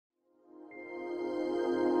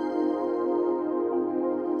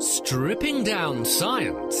Stripping down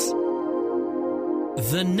science.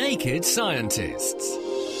 The Naked Scientists.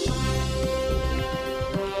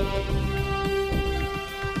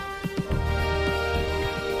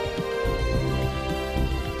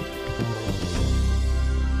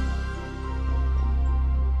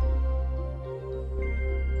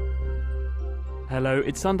 Hello,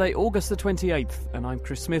 it's Sunday, August the 28th, and I'm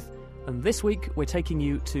Chris Smith, and this week we're taking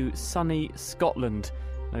you to sunny Scotland,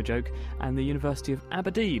 no joke, and the University of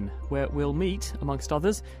Aberdeen, where we'll meet, amongst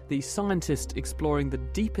others, the scientist exploring the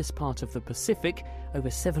deepest part of the Pacific, over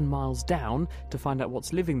 7 miles down, to find out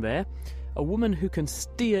what's living there, a woman who can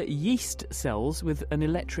steer yeast cells with an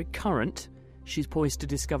electric current. She's poised to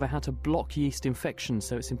discover how to block yeast infection,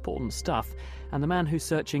 so it's important stuff, and the man who's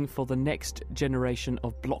searching for the next generation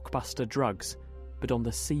of blockbuster drugs, but on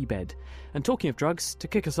the seabed. And talking of drugs, to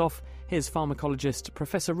kick us off, here's pharmacologist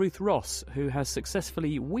Professor Ruth Ross, who has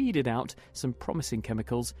successfully weeded out some promising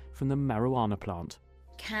chemicals from the marijuana plant.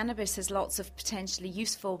 Cannabis has lots of potentially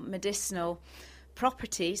useful medicinal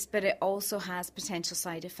properties, but it also has potential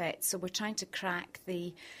side effects. So we're trying to crack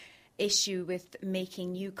the issue with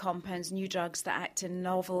making new compounds, new drugs that act in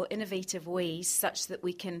novel, innovative ways such that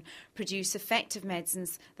we can produce effective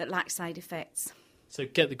medicines that lack side effects. So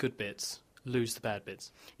get the good bits, lose the bad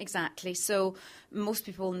bits. Exactly. So most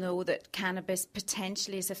people know that cannabis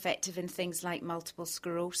potentially is effective in things like multiple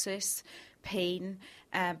sclerosis, pain,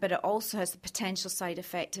 but it also has the potential side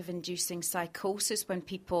effect of inducing psychosis when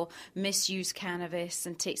people misuse cannabis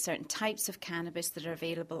and take certain types of cannabis that are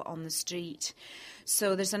available on the street.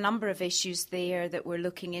 So there's a number of issues there that we're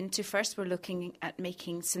looking into. First, we're looking at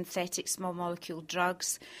making synthetic small molecule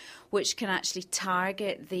drugs which can actually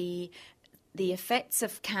target the effects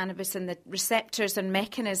of cannabis and the receptors and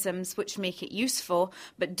mechanisms which make it useful,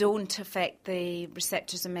 but don't affect the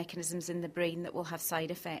receptors and mechanisms in the brain that will have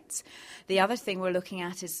side effects. The other thing we're looking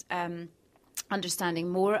at is understanding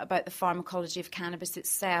more about the pharmacology of cannabis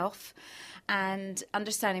itself and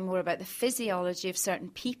understanding more about the physiology of certain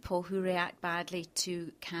people who react badly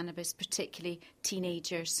to cannabis, particularly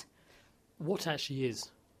teenagers. What actually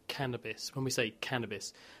is cannabis? When we say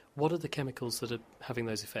cannabis, what are the chemicals that are having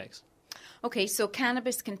those effects? Okay, so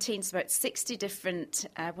cannabis contains about 60 different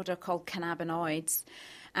what are called cannabinoids.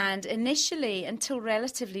 And initially, until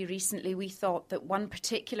relatively recently, we thought that one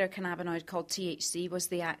particular cannabinoid called THC was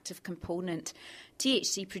the active component.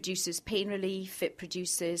 THC produces pain relief, it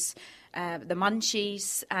produces the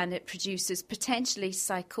munchies, and it produces potentially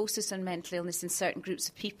psychosis and mental illness in certain groups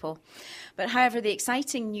of people. But however, the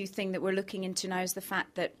exciting new thing that we're looking into now is the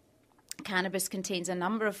fact that cannabis contains a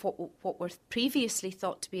number of what were previously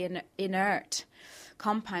thought to be inert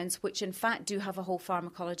compounds, which in fact do have a whole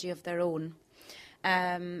pharmacology of their own.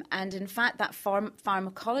 And in fact, that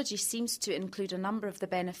pharmacology seems to include a number of the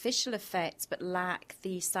beneficial effects but lack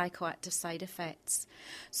the psychoactive side effects.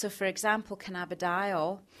 So, for example,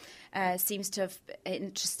 cannabidiol seems to have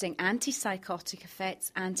interesting antipsychotic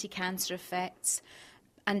effects, anti-cancer effects,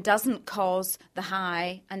 and doesn't cause the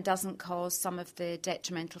high and doesn't cause some of the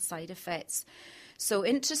detrimental side effects. So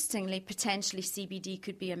interestingly, potentially CBD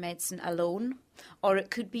could be a medicine alone, or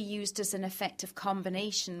it could be used as an effective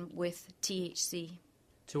combination with THC.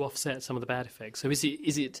 To offset some of the bad effects. So is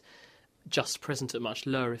it just present at much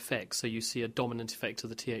lower effects, so you see a dominant effect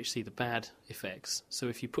of the THC, the bad effects? So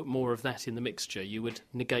if you put more of that in the mixture, you would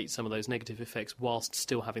negate some of those negative effects whilst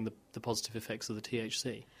still having the positive effects of the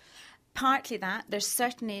THC? Partly that. There's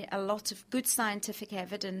certainly a lot of good scientific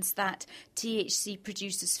evidence that THC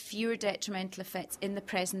produces fewer detrimental effects in the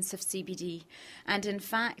presence of CBD. And in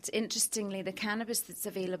fact, interestingly, the cannabis that's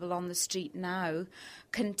available on the street now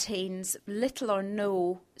contains little or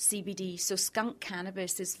no CBD. So skunk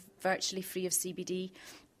cannabis is virtually free of CBD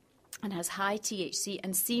and has high THC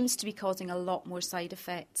and seems to be causing a lot more side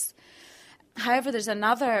effects. However, there's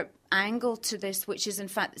another angle to this, which is in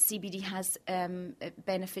fact that CBD has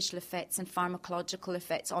beneficial effects and pharmacological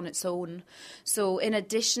effects on its own. So in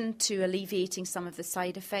addition to alleviating some of the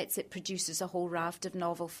side effects, it produces a whole raft of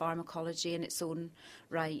novel pharmacology in its own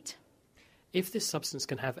right. If this substance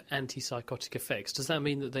can have antipsychotic effects, does that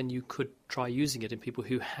mean that then you could try using it in people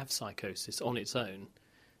who have psychosis on its own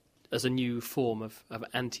as a new form of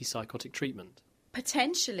antipsychotic treatment?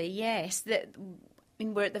 Potentially, yes.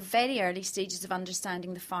 We're at the very early stages of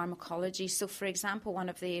understanding the pharmacology. So, for example, one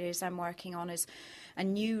of the areas I'm working on is a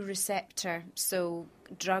new receptor. So,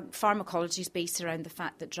 drug pharmacology is based around the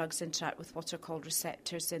fact that drugs interact with what are called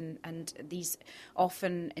receptors, and these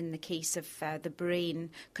often, in the case of the brain,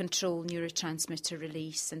 control neurotransmitter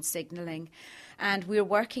release and signalling. And we're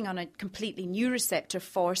working on a completely new receptor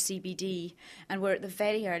for CBD, and we're at the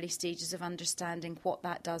very early stages of understanding what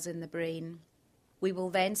that does in the brain. we will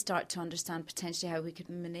then start to understand potentially how we could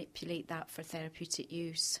manipulate that for therapeutic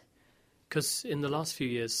use. Because in the last few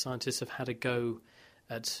years, scientists have had a go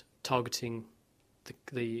at targeting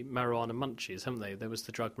the marijuana munchies, haven't they? There was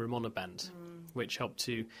the drug rimonabant, which helped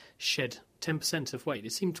to shed 10% of weight.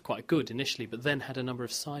 It seemed quite good initially, but then had a number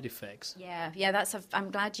of side effects. Yeah,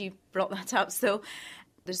 I'm glad you brought that up. So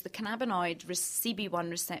there's the cannabinoid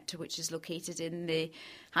CB1 receptor, which is located in the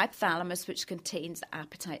hypothalamus, which contains the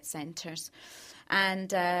appetite centres. And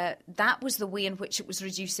that was the way in which it was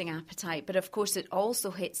reducing appetite. But of course, it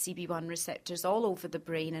also hit CB1 receptors all over the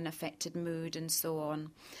brain and affected mood and so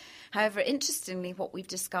on. However, interestingly, what we've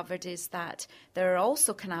discovered is that there are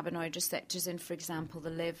also cannabinoid receptors in, for example, the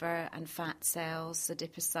liver and fat cells,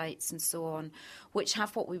 adipocytes and so on, which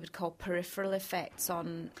have what we would call peripheral effects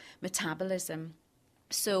on metabolism.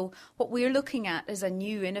 So what we're looking at as a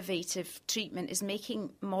new innovative treatment is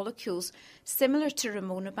making molecules similar to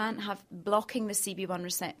rimonabant, blocking the CB1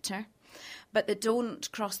 receptor, but they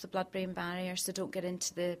don't cross the blood-brain barrier, so don't get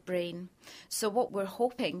into the brain. So what we're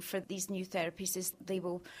hoping for these new therapies is they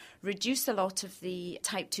will reduce a lot of the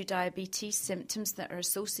type 2 diabetes symptoms that are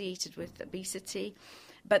associated with obesity,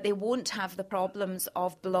 but they won't have the problems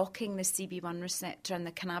of blocking the CB1 receptor and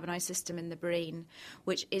the cannabinoid system in the brain,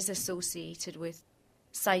 which is associated with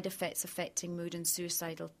side effects affecting mood and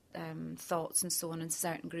suicidal thoughts and so on in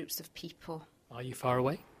certain groups of people. Are you far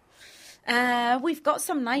away? We've got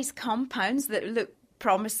some nice compounds that look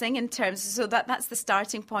promising in terms of, so that's the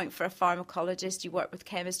starting point for a pharmacologist. You work with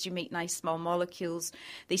chemists, you make nice small molecules.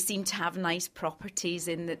 They seem to have nice properties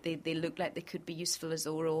in that they look like they could be useful as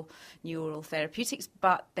new oral therapeutics,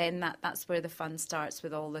 but then that's where the fun starts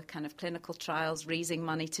with all the kind of clinical trials, raising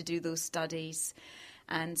money to do those studies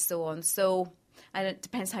and so on. So it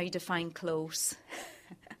depends how you define close,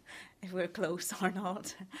 if we're close or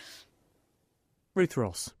not. Ruth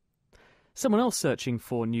Ross. Someone else searching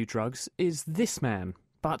for new drugs is this man,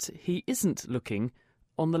 but he isn't looking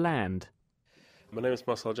on the land. My name is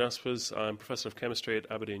Marcel Jaspers. I'm Professor of Chemistry at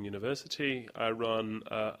Aberdeen University. I run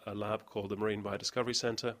a lab called the Marine Biodiscovery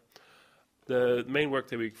Centre. The main work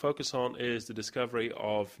that we focus on is the discovery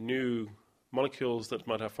of new molecules that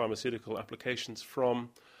might have pharmaceutical applications from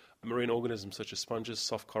marine organisms such as sponges,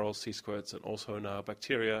 soft corals, sea squirts, and also now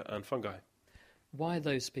bacteria and fungi. Why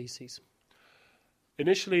those species?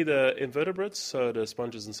 Initially, the invertebrates, so the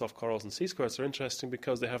sponges and soft corals and sea squirts, are interesting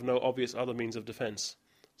because they have no obvious other means of defense.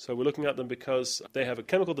 So we're looking at them because they have a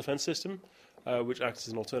chemical defense system, which acts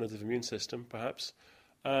as an alternative immune system, perhaps.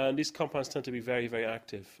 And these compounds tend to be very, very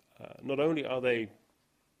active. Not only are they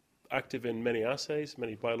active in many assays,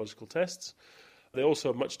 many biological tests, they're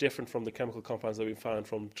also much different from the chemical compounds that we've found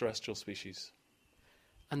from terrestrial species.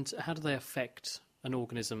 And how do they affect an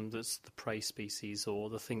organism that's the prey species or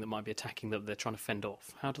the thing that might be attacking that they're trying to fend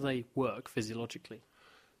off? How do they work physiologically?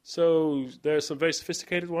 So there are some very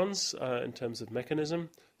sophisticated ones in terms of mechanism.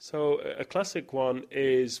 So a classic one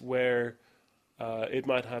is where it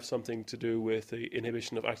might have something to do with the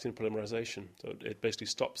inhibition of actin polymerization. So it basically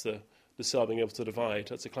stops the cell being able to divide.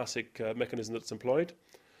 That's a classic mechanism that's employed.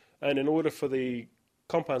 And in order for the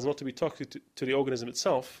compounds not to be toxic to the organism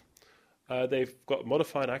itself, they've got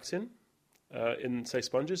modified actin. In, say,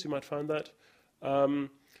 sponges, you might find that. And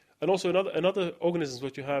also in other organisms,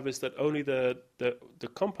 what you have is that only the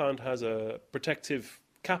compound has a protective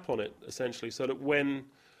cap on it, essentially, so that when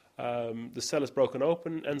the cell is broken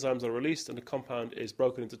open, enzymes are released and the compound is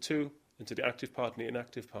broken into two, into the active part and the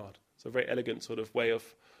inactive part. So a very elegant sort of way of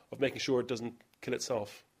making sure it doesn't kill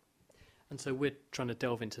itself. And so we're trying to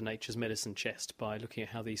delve into nature's medicine chest by looking at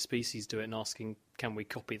how these species do it and asking, can we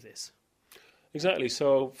copy this? Exactly.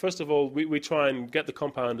 So first of all, we try and get the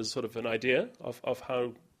compound as sort of an idea of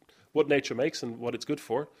what nature makes and what it's good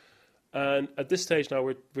for. And at this stage now,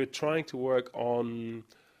 we're trying to work on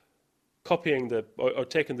copying or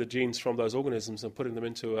taking the genes from those organisms and putting them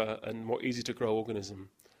into a more easy to grow organism.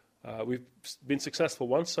 We've been successful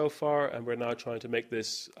once so far, and we're now trying to make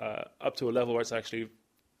this up to a level where it's actually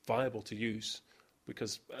viable to use.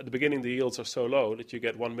 Because at the beginning, the yields are so low that you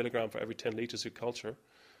get 1 milligram for every 10 litres you culture.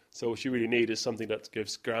 So what you really need is something that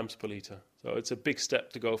gives grams per litre. So it's a big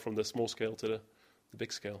step to go from the small scale to the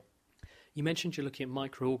big scale. You mentioned you're looking at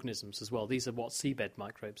microorganisms as well. These are what, seabed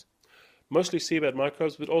microbes? Mostly seabed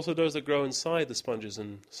microbes, but also those that grow inside the sponges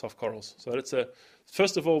and soft corals. So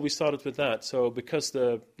first of all, we started with that. So because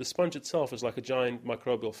the sponge itself is like a giant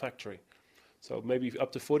microbial factory. So maybe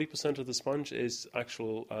up to 40% of the sponge is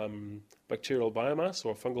actual bacterial biomass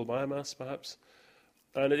or fungal biomass, perhaps.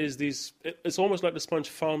 And it's almost like the sponge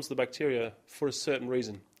farms the bacteria for a certain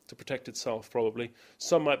reason, to protect itself, probably.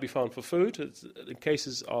 Some might be found for food, in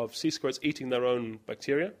cases of sea squirts eating their own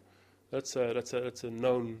bacteria. That's a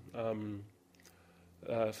known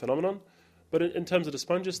phenomenon. But in terms of the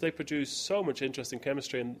sponges, they produce so much interesting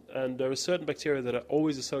chemistry, and there are certain bacteria that are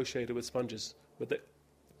always associated with sponges. But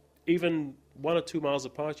even 1 or 2 miles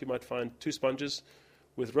apart, you might find 2 sponges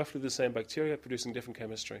with roughly the same bacteria producing different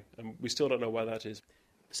chemistry, and we still don't know why that is.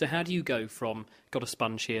 So how do you go from, got a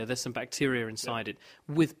sponge here, there's some bacteria inside it,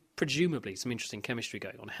 with presumably some interesting chemistry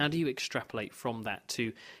going on. How do you extrapolate from that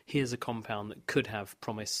to, here's a compound that could have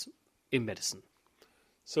promise in medicine?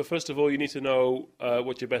 So first of all, you need to know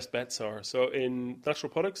what your best bets are. So in natural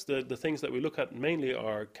products, the things that we look at mainly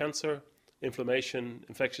are cancer, inflammation,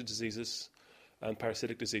 infectious diseases, and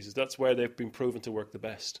parasitic diseases. That's where they've been proven to work the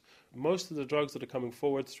best. Most of the drugs that are coming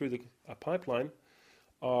forward through the pipeline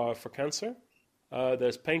are for cancer.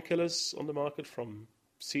 There's painkillers on the market from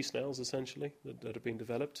sea snails, essentially, that are being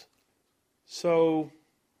developed. So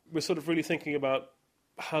we're sort of really thinking about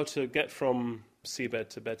how to get from seabed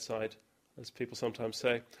to bedside, as people sometimes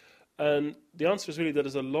say. And the answer is really that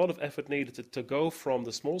there's a lot of effort needed to go from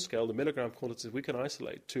the small scale, the milligram quantities we can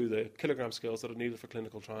isolate, to the kilogram scales that are needed for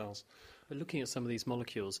clinical trials. But looking at some of these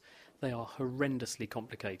molecules, they are horrendously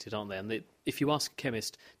complicated, aren't they? And if you ask a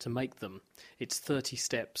chemist to make them, it's 30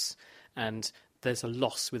 steps, and there's a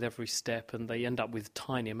loss with every step, and they end up with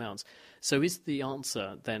tiny amounts. So is the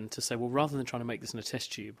answer then to say, well, rather than trying to make this in a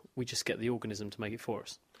test tube, we just get the organism to make it for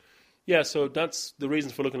us? Yeah, so that's the reason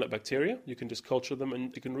for looking at bacteria. You can just culture them,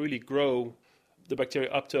 and you can really grow the bacteria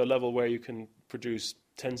up to a level where you can produce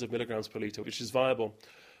tens of milligrams per litre, which is viable.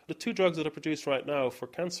 The 2 drugs that are produced right now for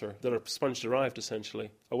cancer that are sponge-derived, essentially,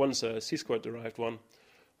 one's a C-squared-derived one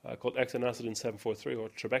called ectinacidin 743, or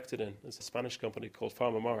trabectedin. It's a Spanish company called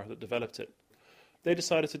PharmaMar that developed it. They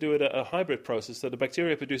decided to do it a hybrid process, so the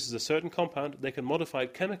bacteria produces a certain compound, they can modify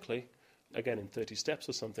it chemically, again in 30 steps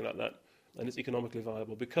or something like that, and it's economically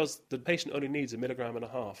viable because the patient only needs 1.5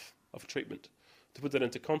 milligrams of treatment. To put that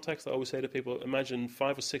into context, I always say to people, imagine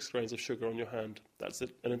 5 or 6 grains of sugar on your hand. That's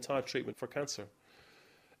an entire treatment for cancer.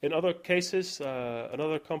 In other cases,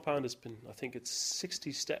 another compound has been, I think it's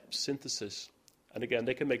 60-step synthesis. And again,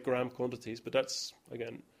 they can make gram quantities, but that's,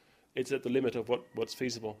 again, it's at the limit of what's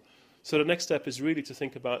feasible. So the next step is really to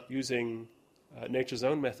think about using nature's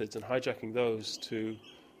own methods and hijacking those to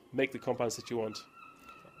make the compounds that you want.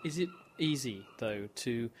 Is it easy, though,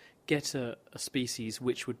 to get a species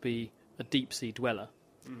which would be a deep-sea dweller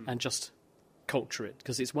and just culture it?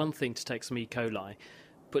 Because it's one thing to take some E. coli,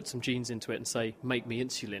 put some genes into it and say, make me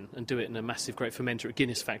insulin, and do it in a massive great fermenter at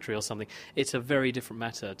Guinness factory or something. It's a very different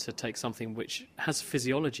matter to take something which has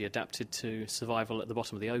physiology adapted to survival at the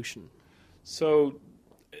bottom of the ocean. So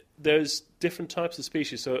there's different types of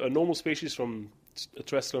species. So a normal species from a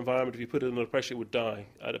terrestrial environment, if you put it under pressure, it would die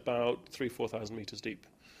at about 3,000-4,000 meters deep.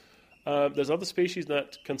 There's other species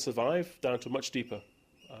that can survive down to much deeper.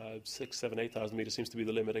 6,000, 7,000, 8,000 meters seems to be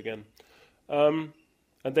the limit again.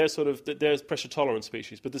 And there's pressure tolerant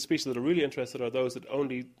species. But the species that are really interested are those that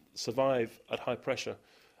only survive at high pressure.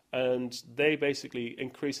 And they basically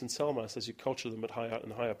increase in cell mass as you culture them at higher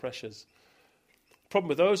and higher pressures. Problem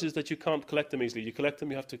with those is that you can't collect them easily. You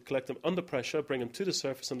have to collect them under pressure, bring them to the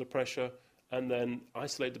surface under pressure, and then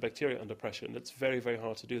isolate the bacteria under pressure. And it's very, very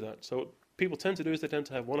hard to do that. So what people tend to do is they tend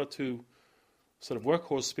to have 1 or 2 sort of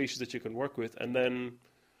workhorse species that you can work with, and then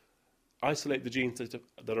isolate the genes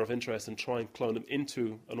that are of interest and try and clone them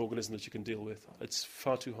into an organism that you can deal with. It's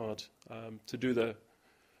far too hard to do the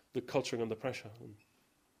culturing under pressure.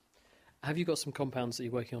 Have you got some compounds that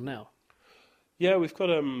you're working on now? Yeah, we've got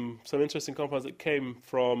some interesting compounds that came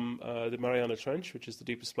from the Mariana Trench, which is the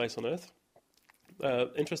deepest place on Earth.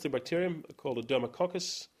 Interesting bacterium called a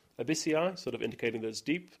Dermacoccus abyssei, sort of indicating that it's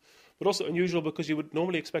deep, but also unusual because you would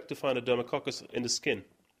normally expect to find a Dermacoccus in the skin.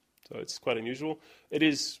 So it's quite unusual. It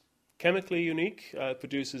is chemically unique,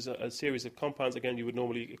 produces a series of compounds, again, you would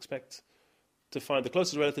normally expect to find. The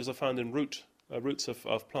closest relatives are found in roots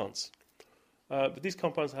of plants. But these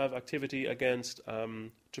compounds have activity against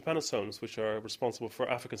trypanosomes, which are responsible for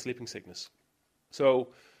African sleeping sickness. So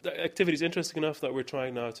the activity is interesting enough that we're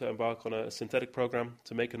trying now to embark on a synthetic program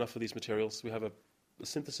to make enough of these materials. We have a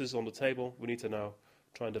synthesis on the table. We need to now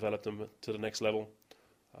try and develop them to the next level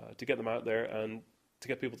to get them out there and to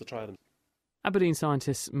get people to try them. Aberdeen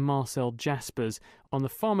scientist Marcel Jaspers on the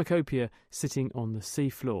pharmacopoeia sitting on the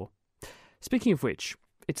seafloor. Speaking of which,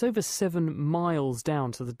 it's over 7 miles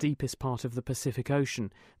down to the deepest part of the Pacific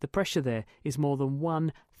Ocean. The pressure there is more than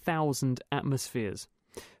 1,000 atmospheres.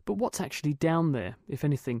 But what's actually down there, if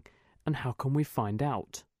anything, and how can we find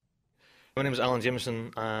out? My name is Alan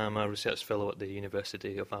Jameson. I'm a research fellow at the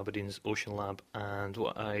University of Aberdeen's Ocean Lab, and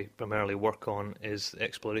what I primarily work on is the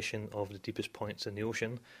exploration of the deepest points in the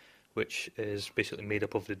ocean. which is basically made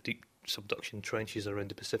up of the deep subduction trenches around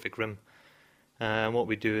the Pacific Rim. And what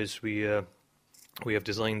we do is we have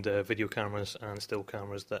designed video cameras and still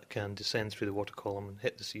cameras that can descend through the water column and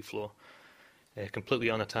hit the seafloor, completely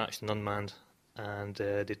unattached and unmanned, and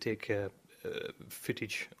they take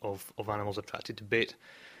footage of animals attracted to bait.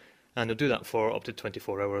 And they'll do that for up to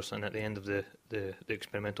 24 hours, and at the end of the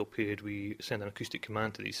experimental period, we send an acoustic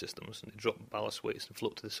command to these systems, and they drop ballast weights and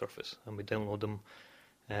float to the surface, and we download them,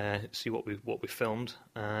 see what we filmed,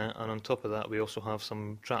 and on top of that, we also have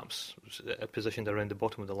some traps positioned around the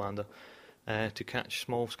bottom of the lander to catch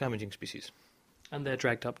small scavenging species. And they're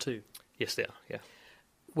dragged up too? Yes, they are, yeah.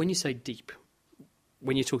 When you say deep,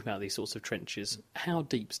 when you're talking about these sorts of trenches, how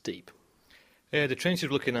deep's deep? The trench you're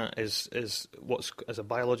looking at is what's as a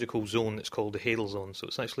biological zone that's called the Hadal Zone, so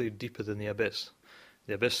it's actually deeper than the abyss.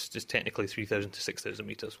 The abyss is technically 3,000 to 6,000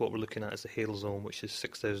 metres. What we're looking at is the Hadal Zone, which is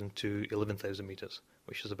 6,000 to 11,000 metres,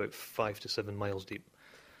 which is about 5 to 7 miles deep.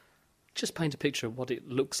 Just paint a picture of what it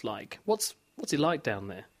looks like. What's it like down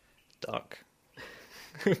there? Dark.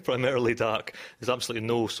 Primarily dark. There's absolutely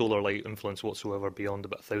no solar light influence whatsoever beyond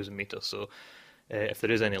about 1,000 metres, so if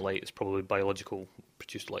there is any light, it's probably biological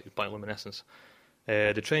produced light, bioluminescence.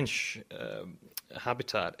 The trench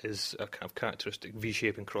habitat is a kind of characteristic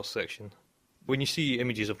V-shape and cross-section. When you see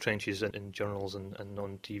images of trenches in journals and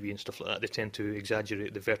on TV and stuff like that, they tend to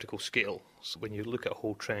exaggerate the vertical scale. So when you look at a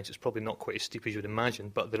whole trench, it's probably not quite as steep as you would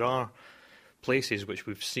imagine, but there are places which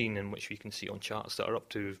we've seen and which we can see on charts that are up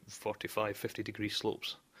to 45, 50 degree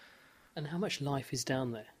slopes. And how much life is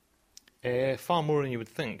down there? Far more than you would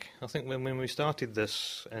think. I think when we started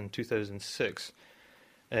this in 2006,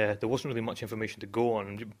 there wasn't really much information to go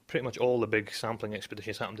on. Pretty much all the big sampling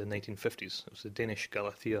expeditions happened in the 1950s. It was the Danish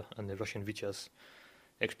Galathea and the Russian Vichas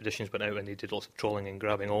expeditions went out and they did lots of trawling and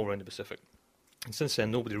grabbing all around the Pacific. And since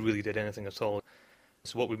then, nobody really did anything at all.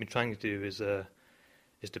 So what we've been trying to do is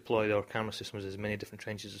deploy our camera systems in as many different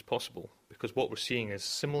trenches as possible, because what we're seeing is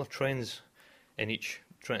similar trends in each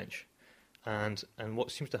trench. And what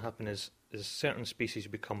seems to happen is certain species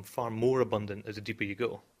become far more abundant as the deeper you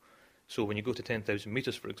go. So when you go to 10,000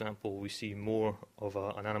 metres, for example, we see more of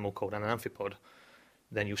an animal called an amphipod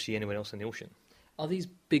than you'll see anywhere else in the ocean. Are these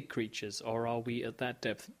big creatures, or are we at that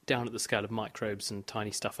depth down at the scale of microbes and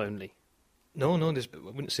tiny stuff only? No, I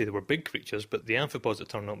wouldn't say they were big creatures, but the amphipods that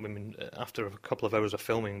turn up, I mean, after a couple of hours of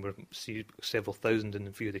filming, we see several thousand in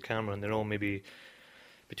the view of the camera, and they're all maybe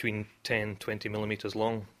between 10, 20 millimetres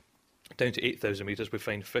long. Down to 8,000 metres, we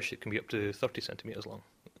find fish that can be up to 30 centimetres long,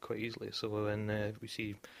 quite easily. So when we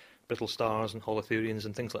see brittle stars and holothurians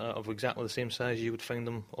and things like that of exactly the same size, you would find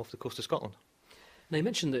them off the coast of Scotland. Now, you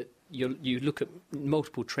mentioned that you look at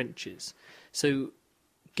multiple trenches. So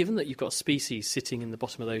given that you've got species sitting in the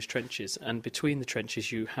bottom of those trenches, and between the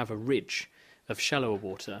trenches you have a ridge of shallower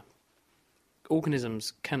water,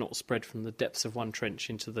 organisms cannot spread from the depths of one trench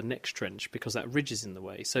into the next trench because that ridge is in the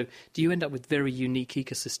way. So do you end up with very unique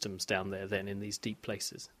ecosystems down there then in these deep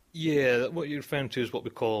places? Yeah, what you're referring to is what we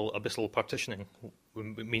call abyssal partitioning.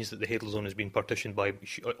 It means that the Hadal Zone has been partitioned by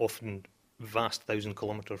often vast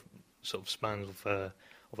 1,000-kilometre sort of spans of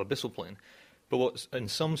abyssal plain. But in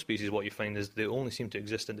some species, what you find is they only seem to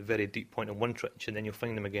exist at the very deep point in one trench, and then you'll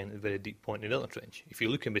find them again at the very deep point in the other trench. If you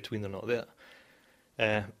look in between, they're not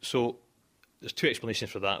there. So there's two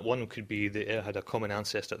explanations for that. One could be that it had a common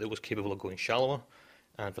ancestor that was capable of going shallower,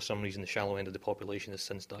 and for some reason the shallow end of the population has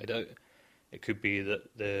since died out. It could be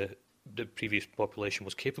that the previous population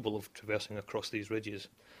was capable of traversing across these ridges.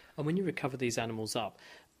 And when you recover these animals up,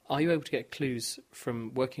 are you able to get clues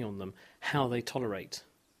from working on them how they tolerate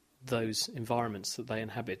those environments that they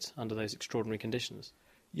inhabit under those extraordinary conditions?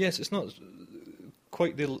 Yes, it's not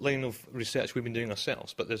quite the line of research we've been doing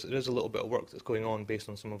ourselves, but there is a little bit of work that's going on based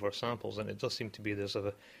on some of our samples, and it does seem to be there's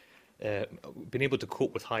been able to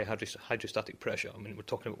cope with high hydrostatic pressure. I mean, we're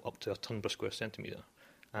talking about up to a tonne per square centimetre,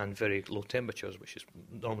 and very low temperatures, which is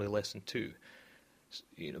normally less than 2. So,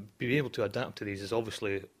 being able to adapt to these is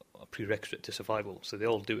obviously a prerequisite to survival, so they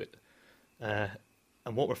all do it.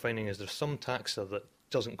 And what we're finding is there's some taxa that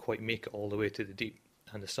doesn't quite make it all the way to the deep,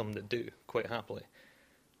 and there's some that do, quite happily.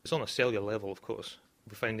 It's on a cellular level, of course.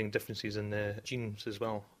 We're finding differences in the genes as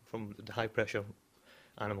well from the high-pressure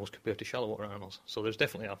animals compared to shallow water animals. So there's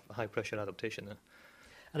definitely a high-pressure adaptation there.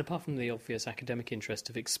 And apart from the obvious academic interest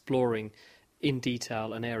of exploring in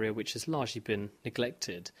detail an area which has largely been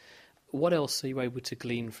neglected, what else are you able to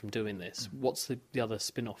glean from doing this? What's the other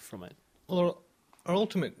spin-off from it? Well, our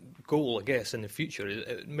ultimate goal, I guess, in the future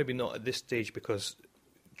is maybe not at this stage because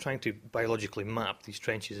trying to biologically map these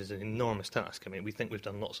trenches is an enormous task. I mean, we think we've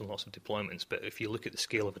done lots and lots of deployments, but if you look at the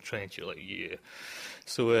scale of a trench, you're like, yeah.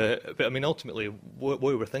 So, but I mean, ultimately, what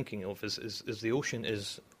we were thinking of is the ocean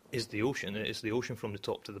is the ocean. It's the ocean from the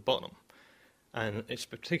top to the bottom. And it's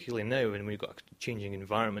particularly now when we've got a changing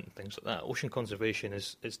environment and things like that. Ocean conservation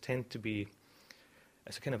is tend to be,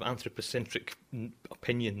 it's a kind of anthropocentric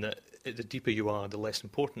opinion that the deeper you are, the less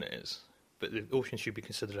important it is. But the ocean should be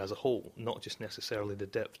considered as a whole, not just necessarily the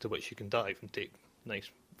depth to which you can dive and take nice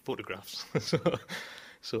photographs.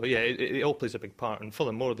 so yeah, it all plays a big part. And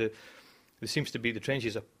furthermore, there seems to be the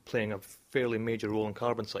trenches are playing a fairly major role in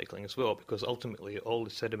carbon cycling as well, because ultimately all the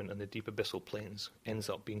sediment in the deep abyssal plains ends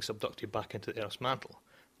up being subducted back into the Earth's mantle.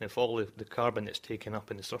 And if all the carbon that's taken up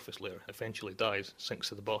in the surface layer eventually dies, sinks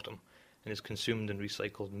to the bottom, and is consumed and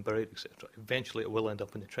recycled and buried, etc., eventually it will end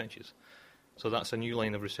up in the trenches. So that's a new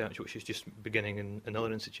line of research which is just beginning in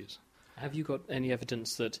other institutes. Have you got any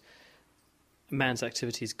evidence that man's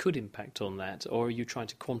activities could impact on that, or are you trying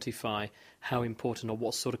to quantify how important or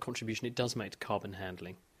what sort of contribution it does make to carbon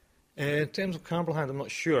handling? In terms of carbon handling, I'm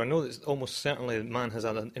not sure. I know that almost certainly man has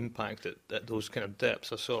had an impact at those kind of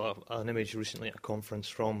depths. I saw an image recently at a conference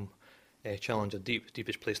from Challenger Deep,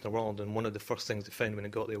 deepest place in the world, and one of the first things they found when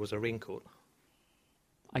it got there was a raincoat.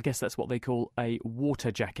 I guess that's what they call a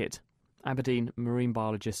water jacket. Aberdeen marine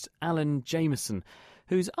biologist Alan Jameson,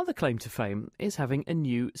 whose other claim to fame is having a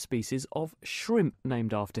new species of shrimp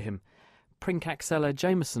named after him. Princaxella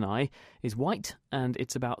jamesoni is white and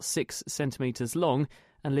it's about 6 centimetres long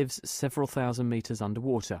and lives several thousand metres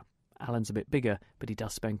underwater. Alan's a bit bigger, but he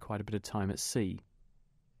does spend quite a bit of time at sea.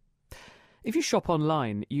 If you shop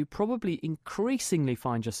online, you probably increasingly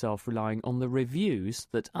find yourself relying on the reviews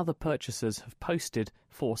that other purchasers have posted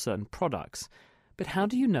for certain products. But how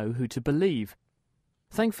do you know who to believe?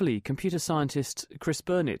 Thankfully, computer scientist Chris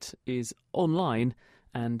Burnett is online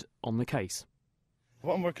and on the case.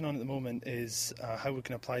 What I'm working on at the moment is how we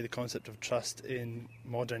can apply the concept of trust in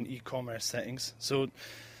modern e-commerce settings. So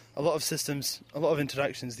a lot of systems, a lot of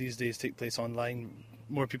interactions these days take place online.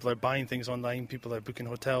 More people are buying things online, people are booking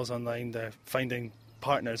hotels online, they're finding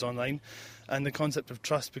partners online, and the concept of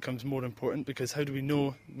trust becomes more important, because how do we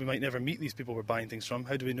know? We might never meet these people we're buying things from.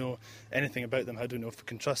 How do we know anything about them? How do we know if we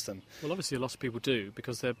can trust them? Well, obviously a lot of people do,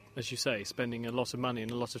 because they're, as you say, spending a lot of money and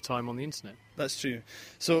a lot of time on the internet. That's true.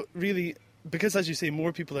 So really, because as you say,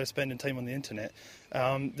 more people are spending time on the internet,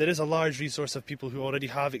 there is a large resource of people who already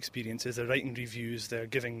have experiences. They're writing reviews, they're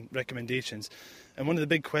giving recommendations. And one of the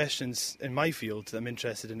big questions in my field that I'm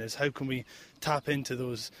interested in is how can we tap into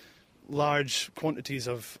those large quantities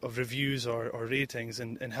of reviews or ratings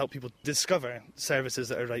and help people discover services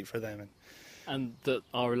that are right for them. And that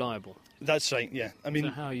are reliable. That's right, yeah. I mean, so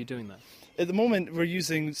how are you doing that? At the moment we're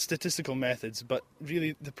using statistical methods, but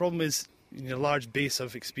really the problem is you need a large base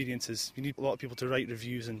of experiences. You need a lot of people to write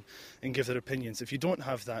reviews and give their opinions. If you don't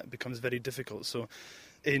have that, it becomes very difficult. So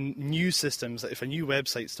in new systems, if a new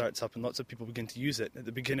website starts up and lots of people begin to use it, at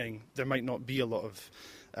the beginning there might not be a lot of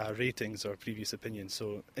ratings or previous opinions.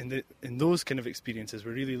 So in those kind of experiences,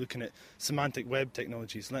 we're really looking at semantic web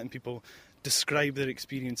technologies, letting people describe their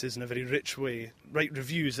experiences in a very rich way, write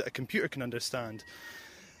reviews that a computer can understand,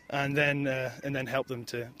 and then help them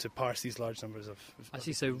to parse these large numbers of... I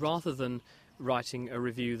see, so rather than writing a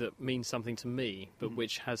review that means something to me, but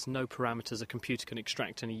which has no parameters a computer can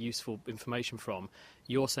extract any useful information from,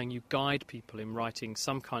 you're saying you guide people in writing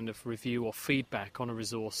some kind of review or feedback on a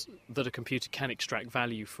resource that a computer can extract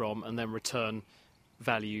value from and then return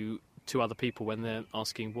value to other people when they're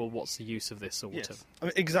asking, well, what's the use of this or whatever? Yes. I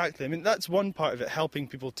mean, exactly. I mean, that's one part of it, helping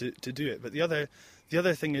people to do it. But the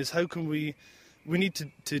other thing is, how can we need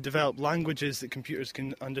to develop languages that computers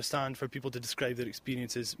can understand for people to describe their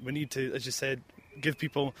experiences. We need to, as you said, give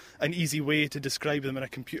people an easy way to describe them in a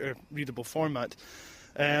computer-readable format.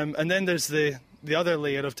 And then there's the other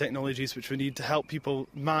layer of technologies which we need to help people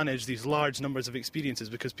manage these large numbers of experiences,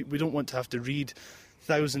 because we don't want to have to read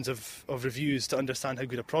thousands of reviews to understand how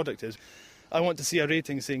good a product is. I want to see a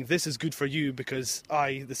rating saying this is good for you because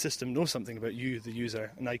I, the system, know something about you, the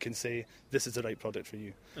user, and I can say this is the right product for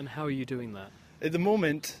you. And how are you doing that? At the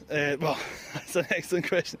moment, well, that's an excellent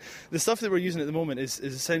question. The stuff that we're using at the moment is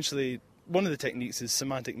essentially, one of the techniques is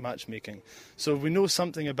semantic matchmaking. So we know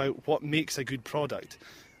something about what makes a good product,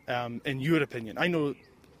 in your opinion. I know,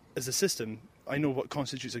 as a system, I know what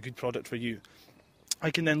constitutes a good product for you. I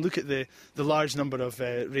can then look at the large number of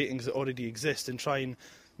ratings that already exist and try and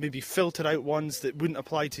maybe filter out ones that wouldn't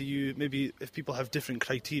apply to you. Maybe if people have different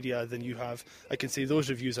criteria than you have, I can say those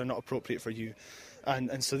reviews are not appropriate for you.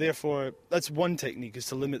 And so therefore, that's one technique, is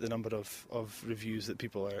to limit the number of reviews that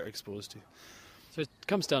people are exposed to. So it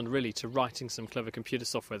comes down really to writing some clever computer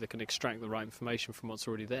software that can extract the right information from what's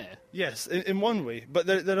already there. Yes, in one way. But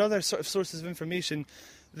there are other sort of sources of information.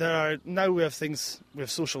 Now we have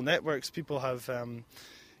social networks. People have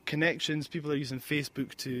connections. People are using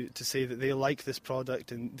Facebook to say that they like this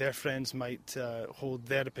product and their friends might hold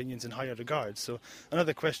their opinions in higher regard. So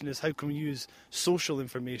another question is, how can we use social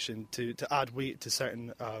information to add weight to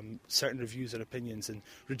certain reviews or opinions and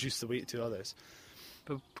reduce the weight to others?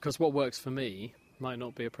 But because what works for me might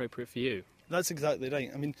not be appropriate for you. That's exactly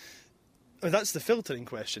right. I mean, that's the filtering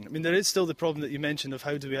question. I mean, there is still the problem that you mentioned of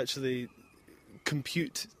how do we actually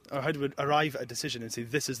compute, or how do we arrive at a decision and say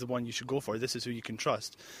this is the one you should go for, this is who you can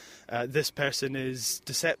trust, this person is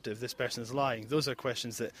deceptive, this person is lying. Those are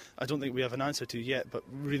questions that I don't think we have an answer to yet, but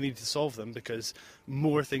we really need to solve them because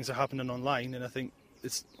more things are happening online, and I think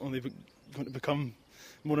it's only going to become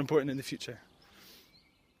more important in the future.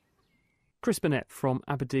 Chris Burnett from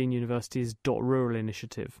Aberdeen University's .Rural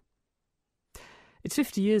initiative. It's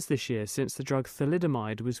 50 years this year since the drug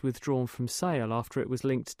thalidomide was withdrawn from sale after it was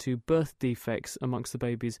linked to birth defects amongst the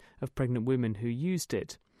babies of pregnant women who used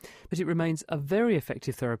it. But it remains a very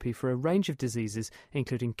effective therapy for a range of diseases,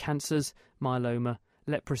 including cancers, myeloma,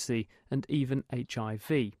 leprosy and even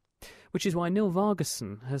HIV. Which is why Neil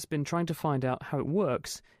Vargesson has been trying to find out how it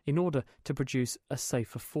works in order to produce a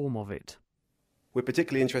safer form of it. We're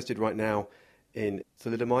particularly interested right now in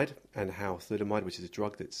thalidomide and how thalidomide, which is a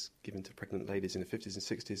drug that's given to pregnant ladies in the 50s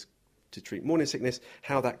and 60s to treat morning sickness,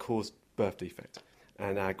 how that caused birth defect.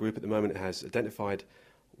 And our group at the moment has identified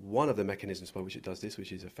one of the mechanisms by which it does this,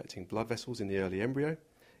 which is affecting blood vessels in the early embryo.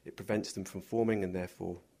 It prevents them from forming and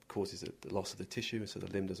therefore causes the loss of the tissue, so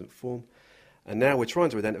the limb doesn't form. And now we're trying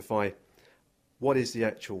to identify what is the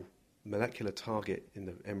actual molecular target in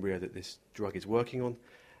the embryo that this drug is working on,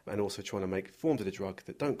 and also trying to make forms of the drug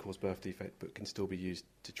that don't cause birth defect but can still be used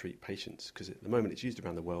to treat patients, because at the moment it's used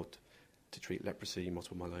around the world to treat leprosy,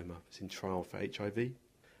 multiple myeloma. It's in trial for HIV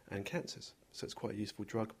and cancers. So it's quite a useful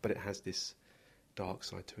drug, but it has this dark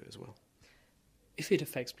side to it as well. If it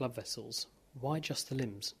affects blood vessels, why just the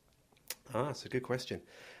limbs? That's a good question.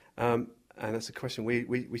 And that's a question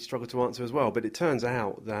we struggle to answer as well. But it turns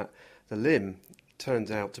out that the limb turns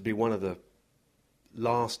out to be one of the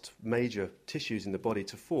last major tissues in the body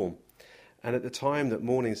to form. And at the time that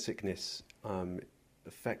morning sickness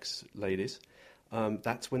affects ladies,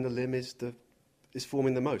 that's when the limb is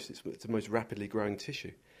forming the most. It's the most rapidly growing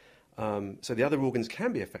tissue. So the other organs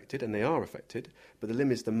can be affected, and they are affected, but the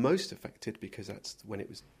limb is the most affected because that's when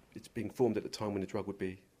it's being formed at the time when the drug would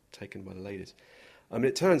be taken by the ladies.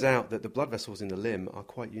 It turns out that the blood vessels in the limb are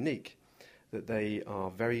quite unique, that they are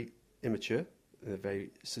very immature, they're very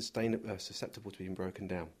susceptible to being broken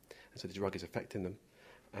down. And so the drug is affecting them,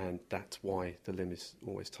 and that's why the limb is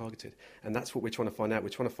always targeted. And that's what we're trying to find out. We're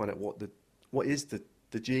trying to find out what is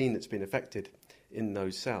the gene that's been affected in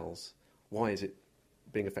those cells. Why is it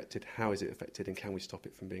being affected? How is it affected? And can we stop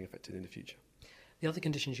it from being affected in the future? The other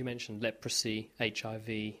conditions you mentioned, leprosy,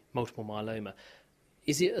 HIV, multiple myeloma,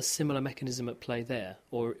 is it a similar mechanism at play there,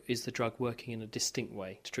 or is the drug working in a distinct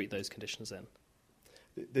way to treat those conditions then?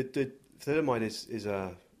 The thalidomide is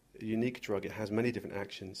a unique drug. It has many different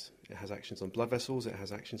actions. It has actions on blood vessels, it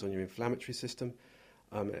has actions on your inflammatory system,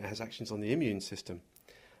 it has actions on the immune system.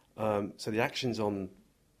 So the actions on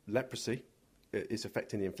leprosy is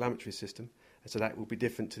affecting the inflammatory system, and so that will be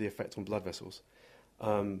different to the effect on blood vessels.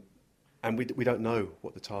 And we don't know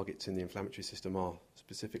what the targets in the inflammatory system are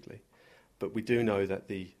specifically, but we do know that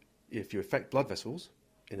if you affect blood vessels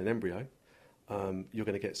in an embryo, you're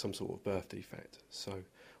going to get some sort of birth defect. So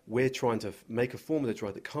we're trying to make a form of the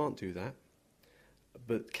drug that can't do that,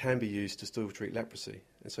 but can be used to still treat leprosy,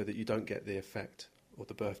 and so that you don't get the effect or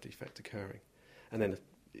the birth defect occurring. And then,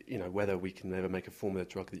 whether we can ever make a form of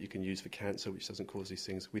the drug that you can use for cancer, which doesn't cause these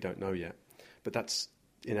things, we don't know yet. But that's,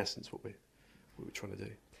 in essence, what we're trying to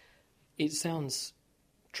do. It sounds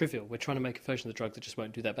trivial. We're trying to make a version of the drug that just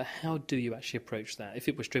won't do that. But how do you actually approach that? If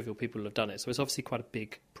it was trivial, people would have done it. So it's obviously quite a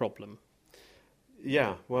big problem.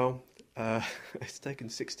 Yeah, well, it's taken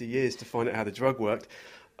 60 years to find out how the drug worked.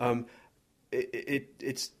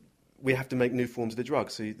 We have to make new forms of the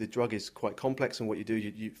drug. So the drug is quite complex, and what you do,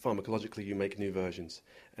 you pharmacologically, you make new versions,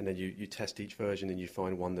 and then you test each version and you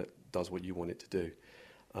find one that does what you want it to do.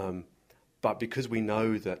 But because we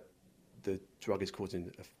know that the drug is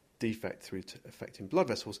causing a defect through to affecting blood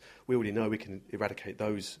vessels, we already know we can eradicate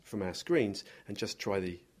those from our screens and just try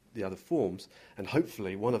the other forms. And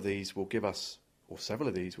hopefully one of these will give us, or several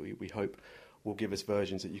of these, we hope, will give us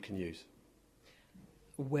versions that you can use.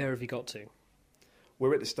 Where have you got to?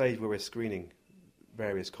 We're at the stage where we're screening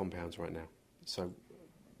various compounds right now. So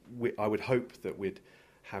I would hope that we'd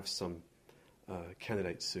have some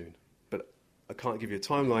candidates soon. But I can't give you a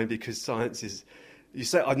timeline because science is... You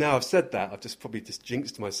say, now I've said that, I've probably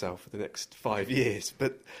jinxed myself for the next 5 years,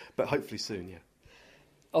 but hopefully soon, yeah.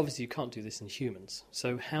 Obviously, you can't do this in humans.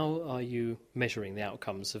 So how are you measuring the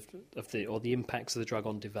outcomes of the impacts of the drug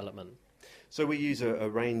on development? So we use a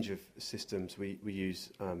range of systems. We use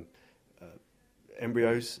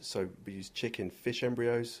embryos, so we use chicken, fish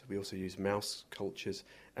embryos. We also use mouse cultures,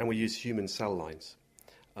 and we use human cell lines.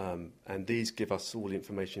 And these give us all the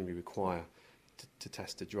information we require to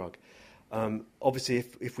test the drug. Obviously,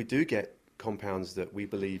 if we do get compounds that we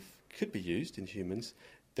believe could be used in humans,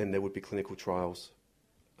 then there would be clinical trials,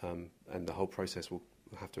 and the whole process will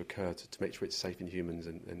have to occur to make sure it's safe in humans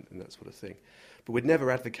and that sort of thing. But we'd never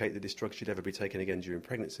advocate that this drug should ever be taken again during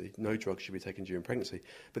pregnancy. No drug should be taken during pregnancy.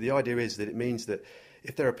 But the idea is that it means that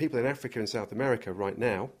if there are people in Africa and South America right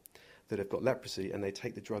now that have got leprosy and they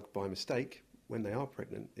take the drug by mistake when they are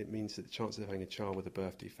pregnant, it means that the chances of having a child with a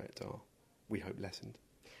birth defect are, we hope, lessened.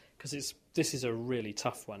 Because this is a really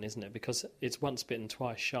tough one, isn't it? Because it's once bitten,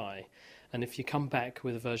 twice shy. And if you come back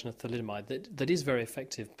with a version of thalidomide that is very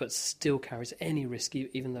effective but still carries any risk,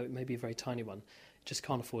 even though it may be a very tiny one, just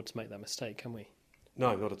can't afford to make that mistake, can we?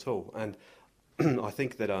 No, not at all. And I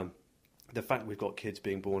think that the fact we've got kids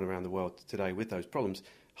being born around the world today with those problems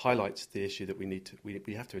highlights the issue that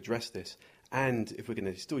we have to address this. And if we're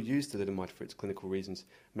going to still use thalidomide for its clinical reasons,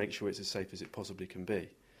 make sure it's as safe as it possibly can be.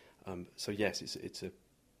 So yes, it's a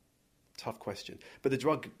tough question. But the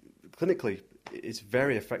drug, clinically, is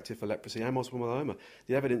very effective for leprosy and multiple myeloma.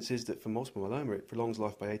 The evidence is that for multiple myeloma, it prolongs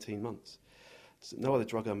life by 18 months. So no other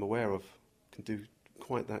drug I'm aware of can do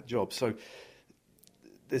quite that job. So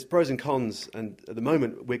there's pros and cons, and at the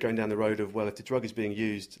moment we're going down the road of, well, if the drug is being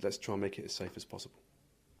used, let's try and make it as safe as possible.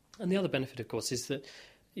 And the other benefit, of course, is that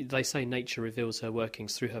they say nature reveals her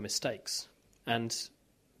workings through her mistakes. And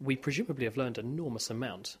we presumably have learned an enormous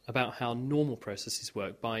amount about how normal processes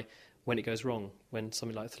work by when it goes wrong, when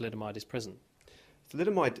something like thalidomide is present.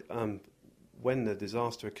 Thalidomide, when the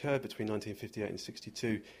disaster occurred between 1958 and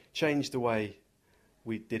 62, changed the way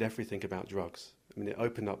we did everything about drugs. I mean, it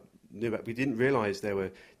opened up we didn't realise there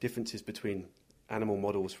were differences between animal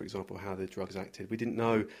models, for example, how the drugs acted. We didn't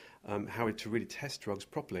know how to really test drugs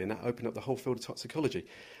properly, and that opened up the whole field of toxicology.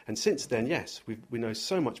 And since then, yes, we know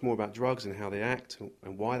so much more about drugs and how they act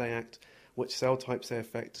and why they act, which cell types they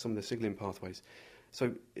affect, some of the signaling pathways.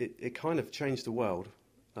 So it kind of changed the world.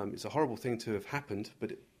 It's a horrible thing to have happened,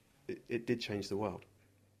 but it did change the world.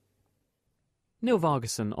 Neil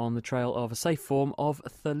Vargesson on the trail of a safe form of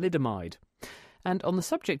thalidomide. And on the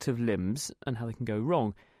subject of limbs and how they can go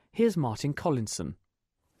wrong, here's Martin Collinson.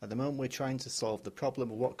 At the moment we're trying to solve the problem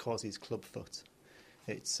of what causes clubfoot.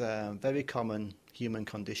 It's a very common human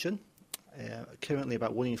condition. Currently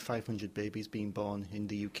about 1 in 500 babies being born in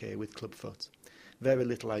the UK with clubfoot. Very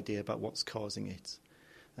little idea about what's causing it.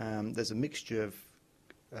 There's a mixture of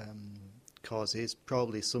causes,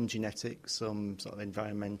 probably some genetic, some sort of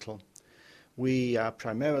environmental. We are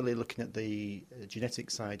primarily looking at the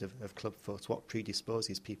genetic side of clubfoot, what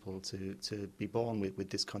predisposes people to be born with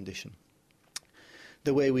this condition.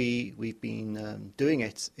 The way we've been doing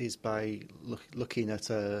it is by looking at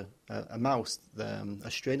a mouse,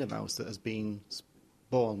 a strain of mouse that has been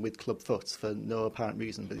born with clubfoot for no apparent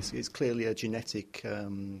reason, but it's clearly a genetic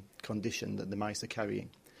condition that the mice are carrying,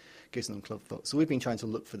 gives them clubfoot. So we've been trying to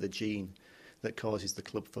look for the gene that causes the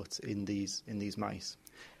clubfoot in these mice.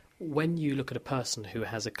 When you look at a person who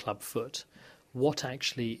has a clubfoot, what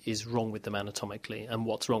actually is wrong with them anatomically, and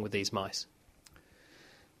what's wrong with these mice?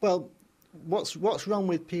 Well, what's wrong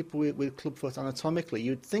with people with clubfoot anatomically?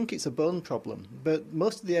 You'd think it's a bone problem, but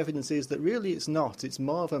most of the evidence is that really it's not. It's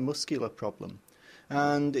more of a muscular problem.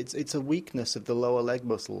 And it's a weakness of the lower leg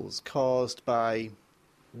muscles caused by,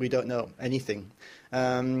 we don't know, anything.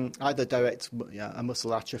 Either direct a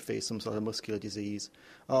muscle atrophy, some sort of muscular disease,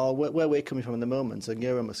 or where we're coming from at the moment, a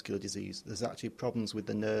neuromuscular disease. There's actually problems with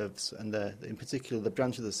the nerves, and in particular the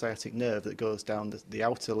branch of the sciatic nerve that goes down the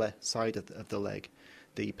outer side of the leg,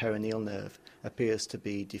 the peroneal nerve, appears to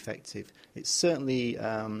be defective. It's certainly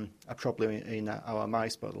a problem in our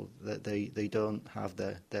mice model that they don't have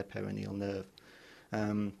their peroneal nerve.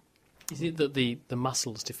 Is it that the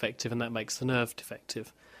muscle's defective and that makes the nerve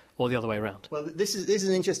defective, or the other way around? Well, this is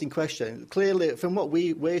an interesting question. Clearly, from what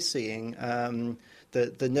we're seeing,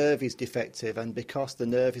 the nerve is defective, and because the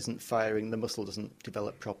nerve isn't firing, the muscle doesn't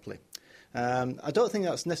develop properly. I don't think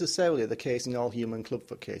that's necessarily the case in all human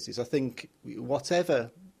clubfoot cases. I think whatever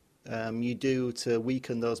you do to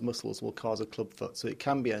weaken those muscles will cause a clubfoot. So it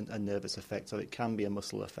can be a nervous effect, or it can be a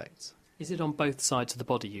muscle effect. Is it on both sides of the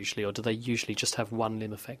body usually, or do they usually just have one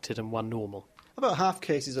limb affected and one normal? About half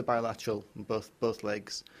cases are bilateral in both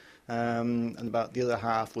legs, and about the other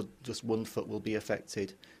half would just one foot will be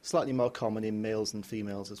affected. Slightly more common in males than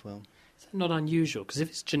females as well. Is that not unusual? Because if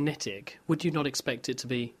it's genetic, would you not expect it to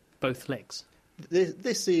be both legs?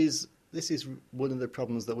 This is one of the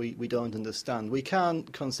problems that we don't understand. We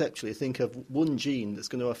can't conceptually think of one gene that's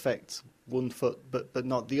going to affect one foot but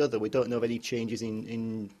not the other. We don't know of any changes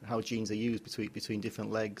in how genes are used between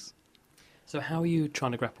different legs. So how are you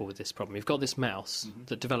trying to grapple with this problem? You've got this mouse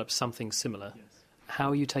that develops something similar. Yes. How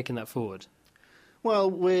are you taking that forward?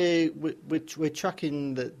 Well, we're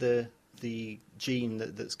tracking the gene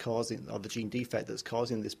that's causing, or the gene defect that's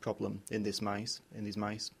causing this problem in these mice.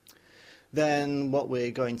 Then what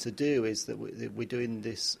we're going to do is that we're doing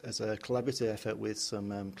this as a collaborative effort with some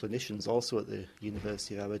clinicians also at the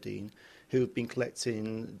University of Aberdeen who have been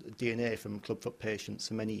collecting DNA from clubfoot patients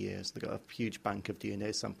for many years. They've got a huge bank of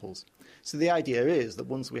DNA samples. So the idea is that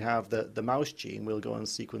once we have the mouse gene, we'll go and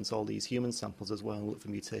sequence all these human samples as well and look for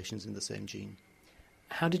mutations in the same gene.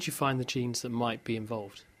 How did you find the genes that might be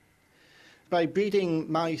involved? By breeding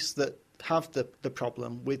mice that have the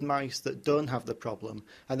problem with mice that don't have the problem,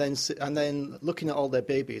 and then looking at all their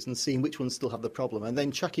babies and seeing which ones still have the problem, and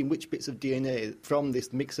then checking which bits of DNA from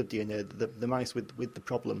this mix of DNA the mice with the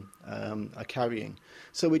problem are carrying.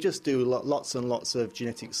 So we just do lots and lots of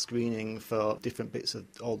genetic screening for different bits of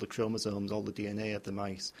all the chromosomes, all the DNA of the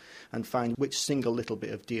mice, and find which single little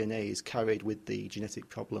bit of DNA is carried with the genetic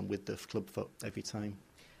problem with the clubfoot every time.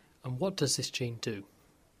 And what does this gene do?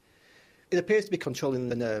 It appears to be controlling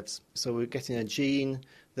the nerves. So we're getting a gene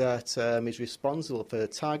that is responsible for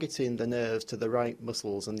targeting the nerves to the right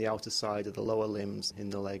muscles and the outer side of the lower limbs in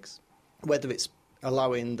the legs. Whether it's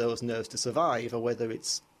allowing those nerves to survive or whether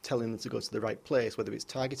it's telling them to go to the right place, whether it's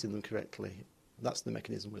targeting them correctly, that's the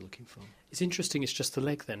mechanism we're looking for. It's interesting it's just the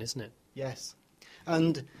leg then, isn't it? Yes.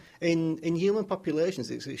 And in human populations,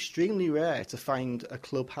 it's extremely rare to find a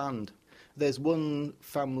club hand. There's one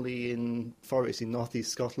family in Forest in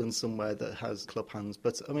northeast Scotland somewhere that has club hands,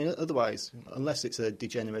 but I mean otherwise, unless it's a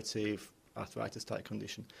degenerative arthritis type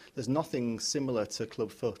condition, there's nothing similar to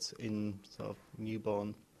clubfoot in sort of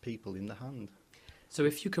newborn people in the hand. So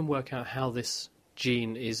if you can work out how this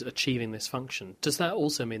gene is achieving this function, does that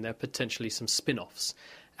also mean there are potentially some spin-offs,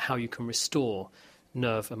 how you can restore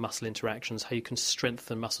nerve and muscle interactions, how you can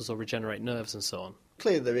strengthen muscles or regenerate nerves and so on?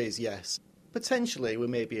 Clearly there is, yes. Potentially we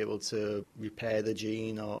may be able to repair the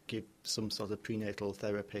gene or give some sort of prenatal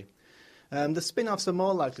therapy. The spin-offs are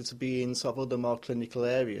more likely to be in sort of other more clinical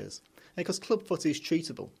areas because clubfoot is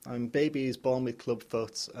treatable. Babies born with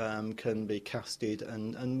clubfoot can be casted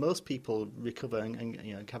and most people recover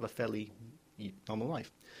and have a fairly normal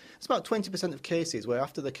life. It's about 20% of cases where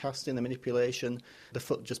after the casting, the manipulation, the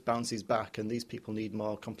foot just bounces back and these people need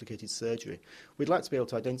more complicated surgery. We'd like to be able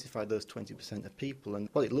to identify those 20% of people, and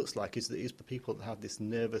what it looks like is that it's the people that have this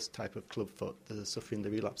nervous type of clubfoot that are suffering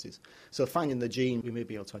the relapses. So finding the gene, we may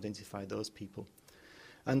be able to identify those people.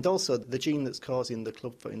 And also the gene that's causing the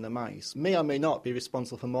clubfoot in the mice may or may not be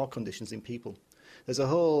responsible for more conditions in people. There's a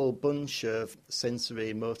whole bunch of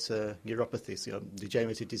sensory motor neuropathies,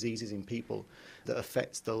 degenerative diseases in people that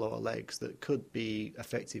affect the lower legs that could be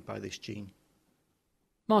affected by this gene.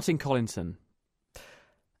 Martin Collinson.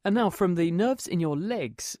 And now from the nerves in your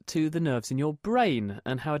legs to the nerves in your brain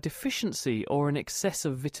and how a deficiency or an excess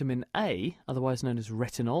of vitamin A, otherwise known as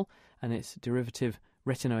retinol, and its derivative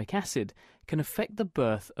retinoic acid, can affect the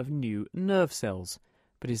birth of new nerve cells.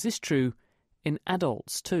 But is this true in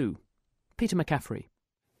adults too? Peter McCaffrey.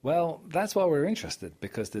 Well, that's why we're interested,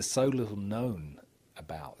 because there's so little known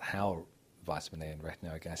about how vitamin A and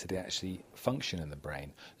retinoic acid actually function in the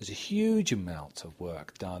brain. There's a huge amount of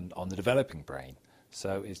work done on the developing brain,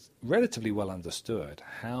 so it's relatively well understood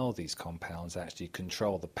how these compounds actually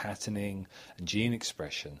control the patterning and gene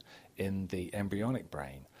expression in the embryonic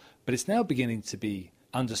brain. But it's now beginning to be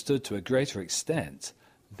understood to a greater extent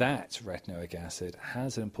that retinoic acid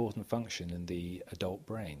has an important function in the adult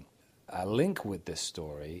brain. A link with this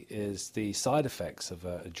story is the side effects of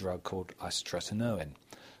a drug called isotretinoin,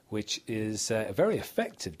 which is a very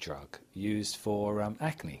effective drug used for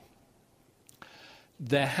acne.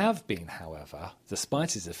 There have been, however,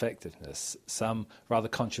 despite its effectiveness, some rather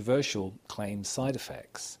controversial claimed side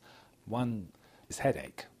effects. One is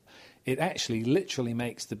headache. It actually literally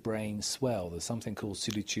makes the brain swell. There's something called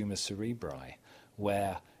pseudotumor cerebri,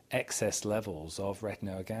 where excess levels of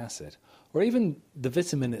retinoic acid, or even the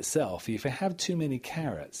vitamin itself. If you have too many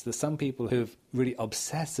carrots, there's some people who've really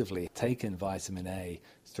obsessively taken vitamin A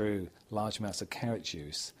through large amounts of carrot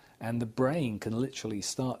juice, and the brain can literally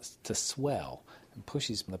start to swell and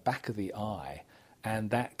pushes from the back of the eye, and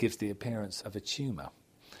that gives the appearance of a tumour.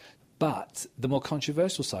 But the more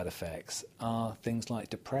controversial side effects are things like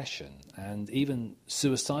depression and even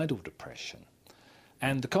suicidal depression.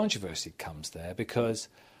 And the controversy comes there because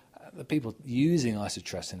the people using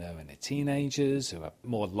isotretinoin are teenagers who are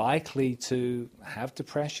more likely to have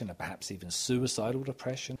depression and perhaps even suicidal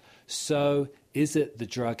depression. So is it the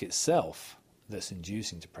drug itself that's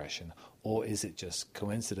inducing depression, or is it just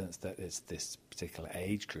coincidence that it's this particular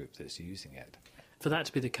age group that's using it? For that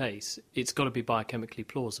to be the case, it's got to be biochemically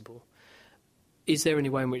plausible. Is there any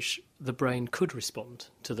way in which the brain could respond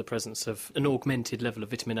to the presence of an augmented level of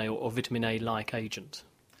vitamin A or vitamin A-like agent?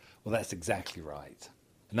 Well, that's exactly right.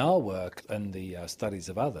 And our work and the studies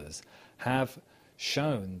of others have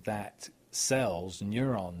shown that cells,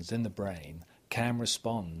 neurons in the brain, can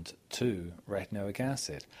respond to retinoic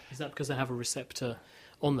acid. Is that because they have a receptor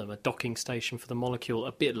on them, a docking station for the molecule,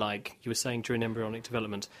 a bit like you were saying during embryonic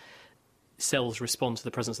development? Cells respond to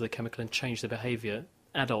the presence of the chemical and change their behaviour.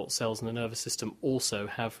 Adult cells in the nervous system also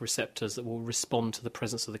have receptors that will respond to the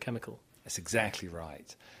presence of the chemical. That's exactly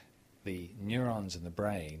right. The neurons in the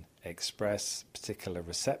brain express particular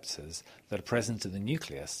receptors that are present in the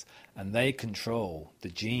nucleus, and they control the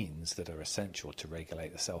genes that are essential to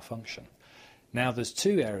regulate the cell function. Now, there's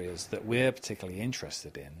two areas that we're particularly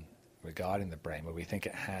interested in regarding the brain where we think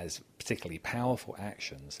it has particularly powerful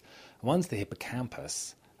actions. One's the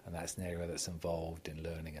hippocampus, and that's an area that's involved in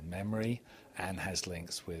learning and memory and has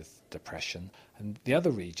links with depression. And the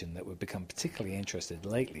other region that we've become particularly interested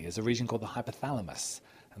in lately is a region called the hypothalamus,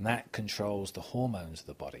 and that controls the hormones of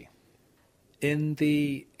the body. In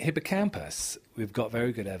the hippocampus, we've got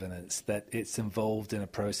very good evidence that it's involved in a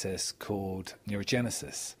process called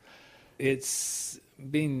neurogenesis. It's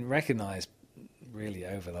been recognized really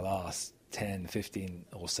over the last 10, 15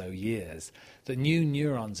 or so years that new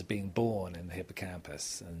neurons are being born in the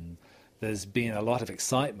hippocampus, and there's been a lot of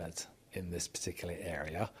excitement in this particular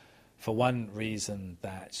area for one reason,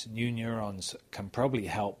 that new neurons can probably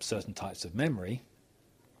help certain types of memory,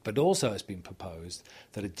 but also it's been proposed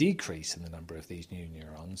that a decrease in the number of these new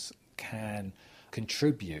neurons can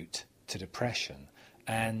contribute to depression.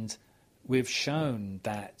 And we've shown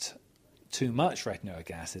that too much retinoic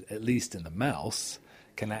acid, at least in the mouse,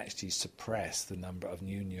 can actually suppress the number of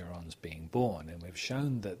new neurons being born. And we've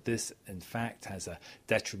shown that this, in fact, has a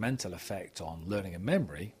detrimental effect on learning and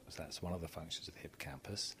memory, because that's one of the functions of the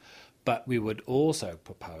hippocampus. But we would also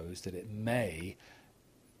propose that it may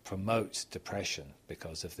promote depression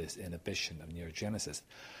because of this inhibition of neurogenesis.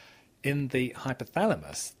 In the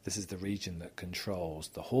hypothalamus, this is the region that controls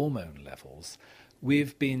the hormone levels,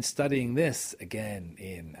 we've been studying this again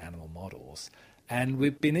in animal models, and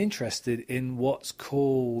we've been interested in what's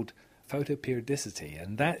called photoperiodicity,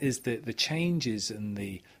 and that is the changes in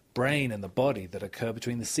the brain and the body that occur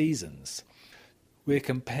between the seasons. We're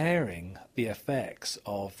comparing the effects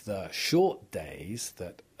of the short days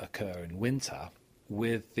that occur in winter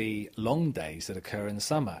with the long days that occur in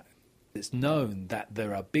summer. It's known that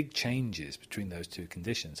there are big changes between those two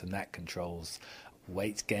conditions, and that controls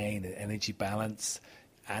weight gain and energy balance.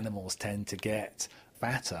 Animals tend to get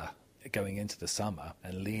fatter going into the summer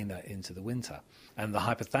and leaner into the winter. And the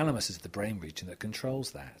hypothalamus is the brain region that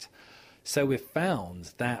controls that. So we've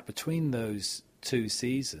found that between those two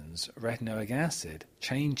seasons, retinoic acid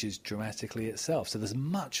changes dramatically itself. So there's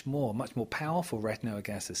much more powerful retinoic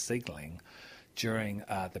acid signaling during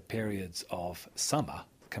the periods of summer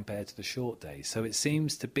compared to the short days. So it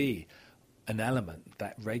seems to be an element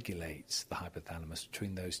that regulates the hypothalamus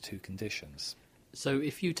between those two conditions. So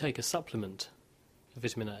if you take a supplement of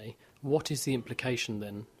vitamin A, what is the implication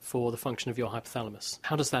then for the function of your hypothalamus?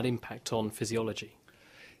 How does that impact on physiology?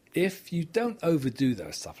 If you don't overdo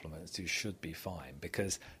those supplements, you should be fine,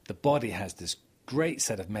 because the body has this great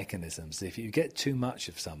set of mechanisms. If you get too much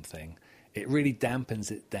of something, it really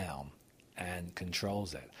dampens it down and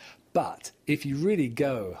controls it. But if you really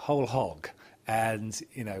go whole hog and,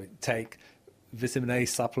 take vitamin A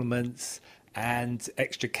supplements and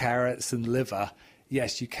extra carrots and liver,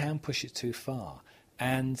 yes, you can push it too far.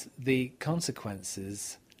 And the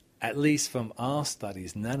consequences, at least from our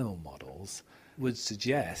studies in animal models, would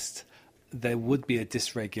suggest there would be a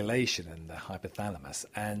dysregulation in the hypothalamus,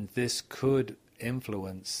 and this could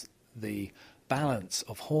influence the balance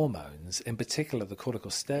of hormones, in particular the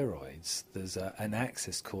corticosteroids. There's an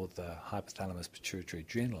axis called the hypothalamus pituitary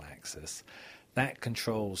adrenal axis that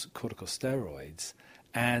controls corticosteroids,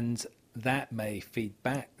 and that may feed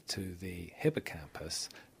back to the hippocampus,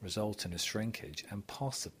 result in a shrinkage, and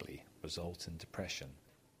possibly result in depression.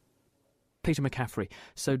 Peter McCaffrey,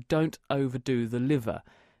 so don't overdo the liver,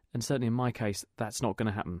 and certainly in my case that's not going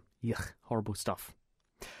to happen. Yuck, horrible stuff.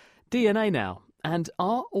 DNA now. And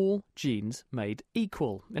are all genes made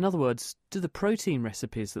equal? In other words, do the protein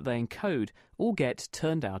recipes that they encode all get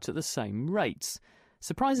turned out at the same rates?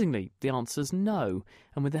 Surprisingly, the answer's no,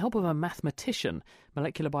 and with the help of a mathematician,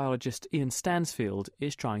 molecular biologist Ian Stansfield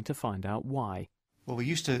is trying to find out why. Well, we're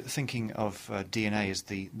used to thinking of DNA as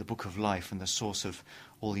the book of life and the source of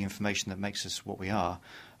all the information that makes us what we are.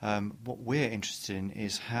 What we're interested in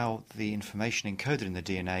is how the information encoded in the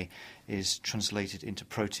DNA is translated into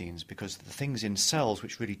proteins, because the things in cells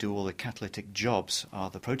which really do all the catalytic jobs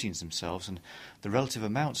are the proteins themselves, and the relative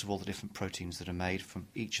amounts of all the different proteins that are made from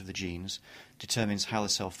each of the genes determines how the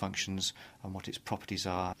cell functions and what its properties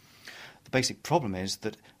are. The basic problem is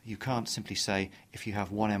that you can't simply say if you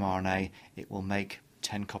have one mRNA it will make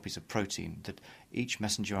 10 copies of protein, that each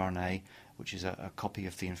messenger RNA, which is a copy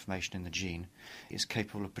of the information in the gene, is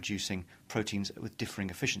capable of producing proteins with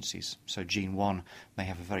differing efficiencies. So gene 1 may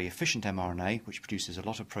have a very efficient mRNA which produces a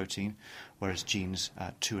lot of protein, whereas genes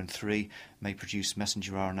 2 and 3 may produce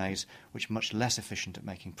messenger RNAs which are much less efficient at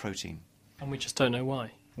making protein. And we just don't know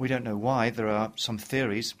why. We don't know why. There are some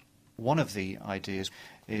theories. One of the ideas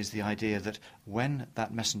is the idea that when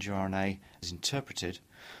that messenger RNA is interpreted,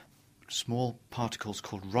 small particles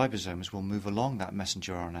called ribosomes will move along that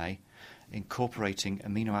messenger RNA, incorporating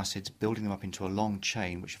amino acids, building them up into a long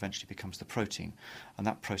chain which eventually becomes the protein, and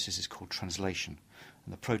that process is called translation,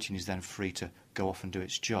 and the protein is then free to go off and do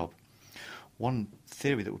its job. One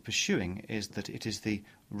theory that we're pursuing is that it is the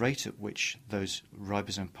rate at which those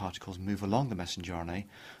ribosome particles move along the messenger RNA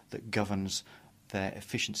that governs their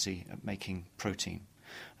efficiency at making protein.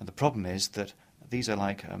 And the problem is that these are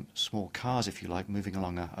like small cars, if you like, moving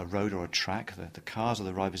along a road or a track. The cars are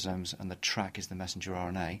the ribosomes and the track is the messenger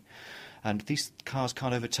RNA. And these cars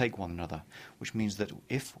can't overtake one another, which means that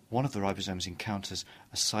if one of the ribosomes encounters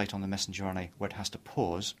a site on the messenger RNA where it has to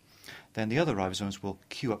pause, then the other ribosomes will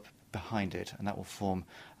queue up behind it, and that will form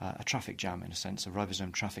a traffic jam, in a sense, a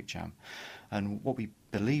ribosome traffic jam. And what we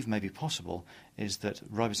believe may be possible is that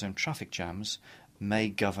ribosome traffic jams may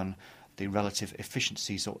govern the relative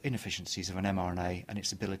efficiencies or inefficiencies of an mRNA and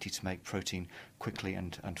its ability to make protein quickly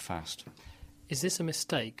and fast. Is this a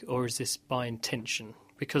mistake, or is this by intention?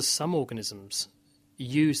 Because some organisms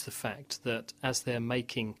use the fact that as they're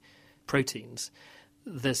making proteins,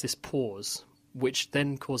 there's this pause, which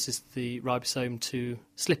then causes the ribosome to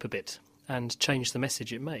slip a bit and change the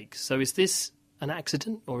message it makes. So is this an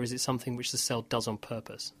accident, or is it something which the cell does on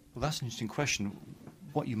purpose? Well, that's an interesting question.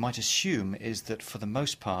 What you might assume is that for the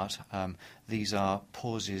most part these are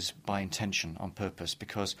pauses by intention, on purpose,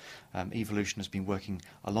 because evolution has been working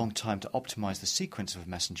a long time to optimize the sequence of a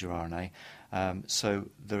messenger RNA. So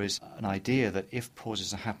there is an idea that if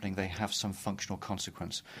pauses are happening, they have some functional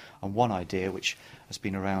consequence. And one idea, which has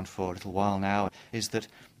been around for a little while now, is that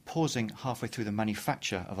pausing halfway through the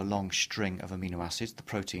manufacture of a long string of amino acids, the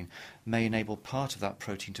protein, may enable part of that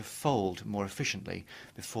protein to fold more efficiently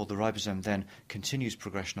before the ribosome then continues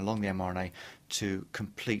progression along the mRNA to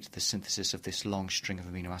complete the synthesis of this long string of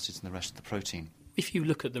amino acids and the rest of the protein. If you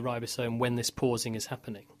look at the ribosome when this pausing is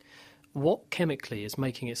happening, what chemically is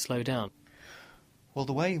making it slow down? Well,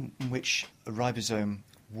 the way in which a ribosome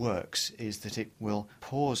works is that it will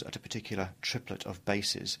pause at a particular triplet of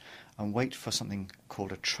bases and wait for something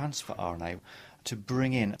called a transfer RNA to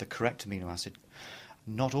bring in the correct amino acid.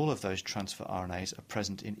 Not all of those transfer RNAs are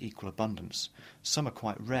present in equal abundance. Some are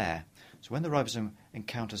quite rare. So when the ribosome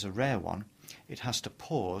encounters a rare one, it has to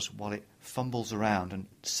pause while it fumbles around and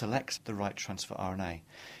selects the right transfer RNA.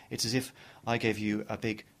 It's as if I gave you a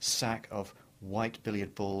big sack of white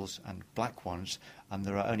billiard balls and black ones, and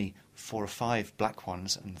there are only 4 or 5 black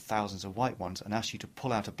ones and thousands of white ones, and ask you to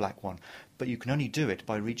pull out a black one, but you can only do it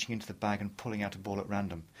by reaching into the bag and pulling out a ball at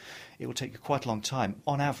random. It will take you quite a long time,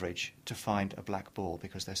 on average, to find a black ball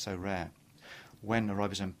because they're so rare. When a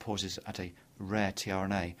ribosome pauses at a rare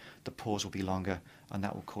tRNA, the pause will be longer, and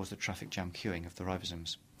that will cause the traffic jam queuing of the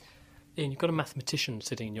ribosomes. Ian, you've got a mathematician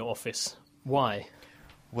sitting in your office. Why?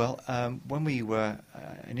 Well, when we were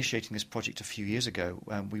initiating this project a few years ago,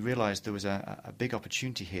 we realised there was a big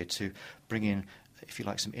opportunity here to bring in, if you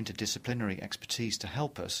like, some interdisciplinary expertise to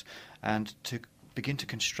help us and to begin to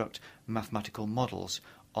construct mathematical models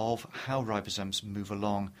of how ribosomes move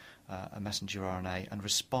along a messenger RNA and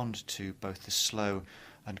respond to both the slow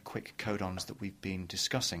and quick codons that we've been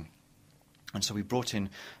discussing. And so we brought in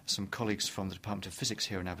some colleagues from the Department of Physics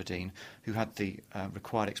here in Aberdeen who had the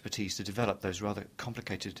required expertise to develop those rather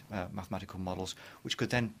complicated mathematical models which could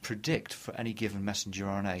then predict for any given messenger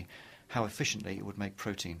RNA how efficiently it would make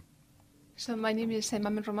protein. So my name is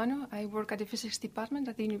Mamen Romano. I work at the Physics Department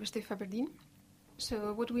at the University of Aberdeen.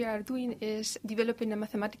 So what we are doing is developing a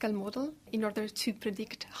mathematical model in order to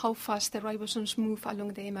predict how fast the ribosomes move along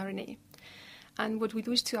the mRNA. And what we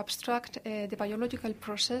do is to abstract the biological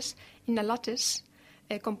process in a lattice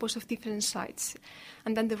composed of different sites.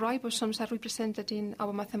 And then the ribosomes are represented in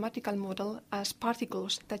our mathematical model as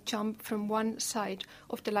particles that jump from one side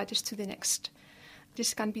of the lattice to the next.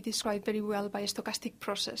 This can be described very well by a stochastic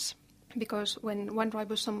process, because when one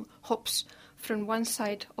ribosome hops from one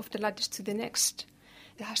side of the lattice to the next,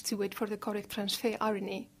 it has to wait for the correct transfer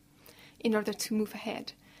RNA in order to move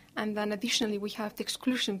ahead. And then additionally, we have the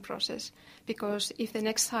exclusion process, because if the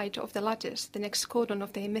next side of the lattice, the next codon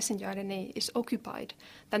of the messenger RNA is occupied,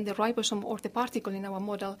 then the ribosome or the particle in our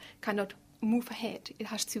model cannot move ahead. It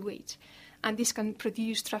has to wait. And this can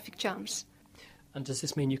produce traffic jams. And does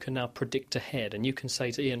this mean you can now predict ahead and you can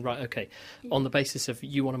say to Ian, right, OK, on the basis of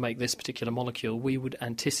you want to make this particular molecule, we would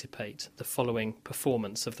anticipate the following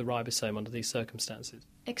performance of the ribosome under these circumstances?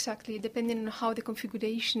 Exactly. Depending on how the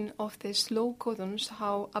configuration of the slow codons,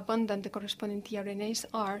 how abundant the corresponding tRNAs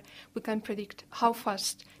are, we can predict how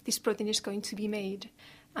fast this protein is going to be made.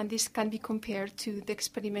 And this can be compared to the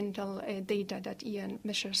experimental data that Ian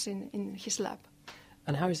measures in his lab.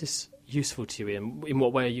 And how is this useful to you, Ian? In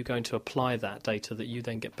what way are you going to apply that data that you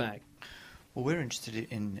then get back? Well, we're interested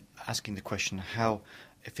in asking the question, how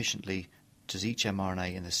efficiently does each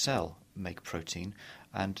mRNA in the cell make protein,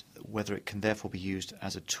 and whether it can therefore be used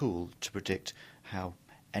as a tool to predict how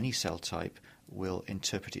any cell type will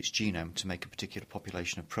interpret its genome to make a particular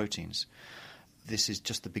population of proteins. This is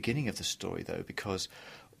just the beginning of the story, though, because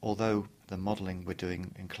although the modelling we're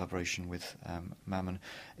doing in collaboration with Mammon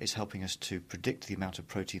is helping us to predict the amount of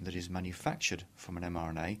protein that is manufactured from an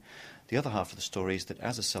mRNA, the other half of the story is that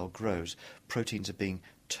as a cell grows, proteins are being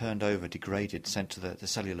turned over, degraded, sent to the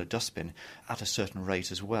cellular dustbin at a certain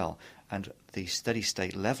rate as well. And the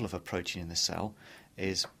steady-state level of a protein in the cell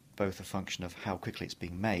is both a function of how quickly it's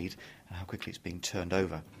being made and how quickly it's being turned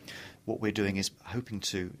over. What we're doing is hoping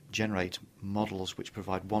to generate models which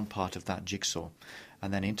provide one part of that jigsaw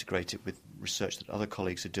and then integrate it with research that other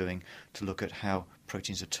colleagues are doing to look at how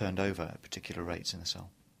proteins are turned over at particular rates in the cell.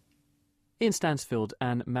 Ian Stansfield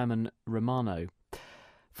and Mammon Romano.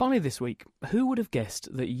 Finally this week, who would have guessed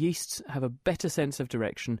that yeasts have a better sense of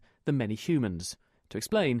direction than many humans? To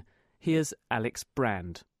explain, here's Alex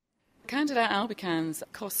Brand. Candida albicans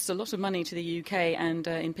costs a lot of money to the UK and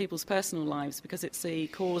in people's personal lives because it's the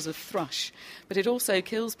cause of thrush. But it also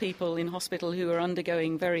kills people in hospital who are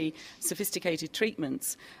undergoing very sophisticated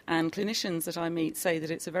treatments. And clinicians that I meet say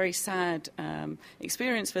that it's a very sad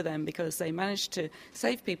experience for them because they manage to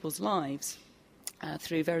save people's lives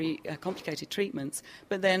through very complicated treatments,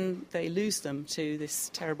 but then they lose them to this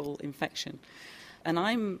terrible infection. And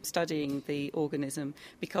I'm studying the organism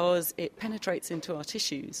because it penetrates into our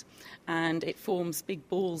tissues and it forms big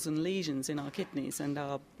balls and lesions in our kidneys and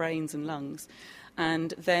our brains and lungs.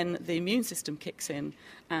 And then the immune system kicks in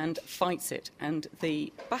and fights it. And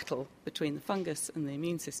the battle between the fungus and the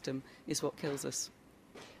immune system is what kills us.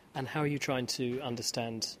 And how are you trying to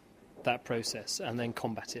understand that process and then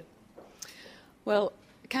combat it? Well,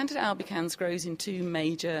 Candida albicans grows in two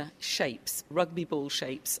major shapes, rugby ball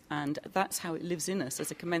shapes, and that's how it lives in us as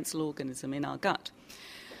a commensal organism in our gut.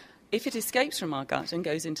 If it escapes from our gut and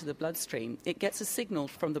goes into the bloodstream, it gets a signal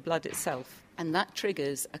from the blood itself, and that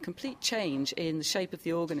triggers a complete change in the shape of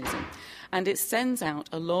the organism, and it sends out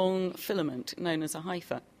a long filament known as a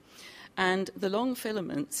hypha. And the long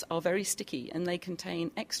filaments are very sticky, and they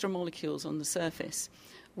contain extra molecules on the surface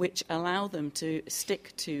which allow them to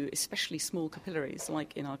stick to especially small capillaries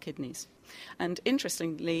like in our kidneys. And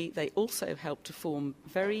interestingly, they also help to form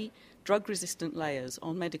very drug-resistant layers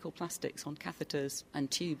on medical plastics, on catheters and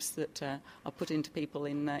tubes that are put into people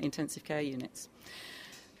in intensive care units.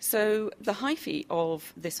 So the hyphae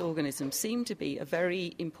of this organism seem to be a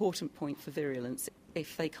very important point for virulence.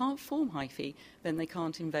 If they can't form hyphae, then they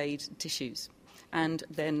can't invade tissues. And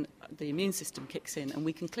then the immune system kicks in and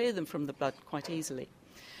we can clear them from the blood quite easily.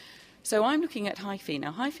 So I'm looking at hyphae.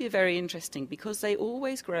 Now, hyphae are very interesting because they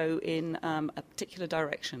always grow in a particular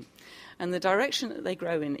direction. And the direction that they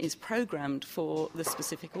grow in is programmed for the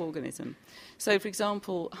specific organism. So, for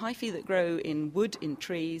example, hyphae that grow in wood, in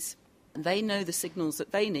trees, they know the signals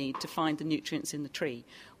that they need to find the nutrients in the tree.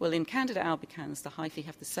 Well, in Candida albicans, the hyphae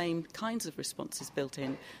have the same kinds of responses built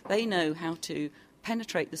in. They know how to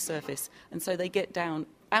penetrate the surface, and so they get down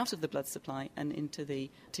out of the blood supply and into the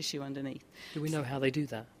tissue underneath. Do we know how they do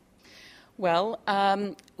that? Well,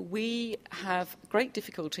 we have great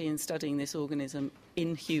difficulty in studying this organism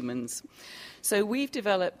in humans. So we've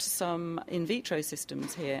developed some in vitro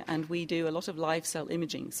systems here, and we do a lot of live cell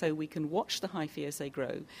imaging, so we can watch the hyphae as they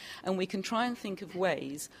grow, and we can try and think of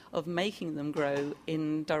ways of making them grow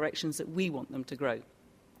in directions that we want them to grow.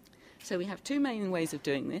 So we have two main ways of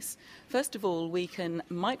doing this. First of all, we can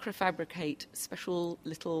microfabricate special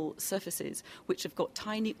little surfaces which have got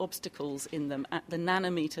tiny obstacles in them at the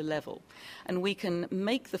nanometer level. And we can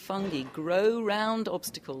make the fungi grow round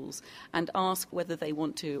obstacles and ask whether they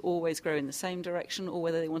want to always grow in the same direction or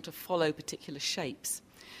whether they want to follow particular shapes.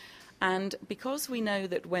 And because we know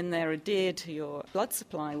that when they're adhered to your blood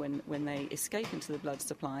supply, when they escape into the blood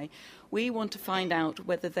supply, we want to find out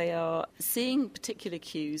whether they are seeing particular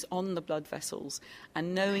cues on the blood vessels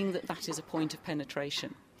and knowing that that is a point of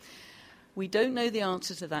penetration. We don't know the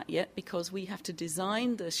answer to that yet because we have to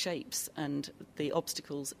design the shapes and the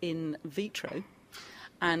obstacles in vitro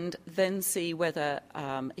and then see whether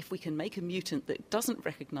if we can make a mutant that doesn't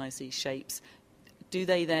recognise these shapes, do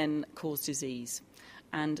they then cause disease?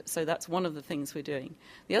 And so that's one of the things we're doing.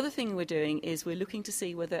 The other thing we're doing is we're looking to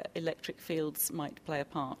see whether electric fields might play a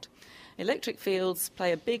part. Electric fields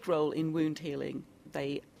play a big role in wound healing.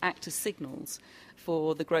 They act as signals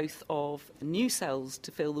for the growth of new cells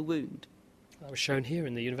to fill the wound. That was shown here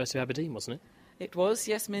in the University of Aberdeen, wasn't it? It was,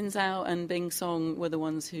 yes. Min Zhao and Bing Song were the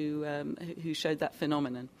ones who showed that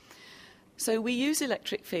phenomenon. So we use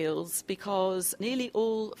electric fields because nearly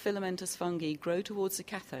all filamentous fungi grow towards the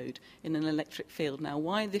cathode in an electric field. Now,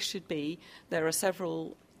 why this should be, there are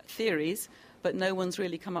several theories, but no one's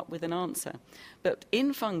really come up with an answer. But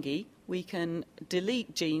in fungi, we can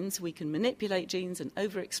delete genes, we can manipulate genes and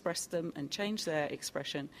overexpress them and change their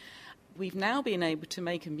expression. We've now been able to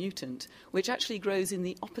make a mutant which actually grows in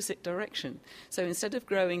the opposite direction. So instead of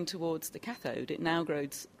growing towards the cathode, it now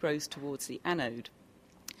grows towards the anode.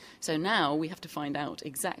 So now we have to find out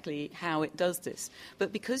exactly how it does this.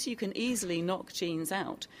 But because you can easily knock genes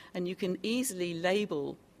out and you can easily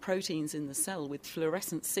label proteins in the cell with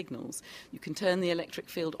fluorescent signals, you can turn the electric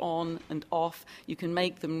field on and off, you can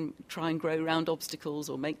make them try and grow round obstacles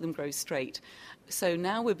or make them grow straight. So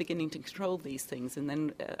now we're beginning to control these things, and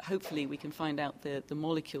then hopefully we can find out the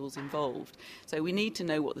molecules involved. So we need to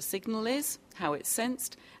know what the signal is, how it's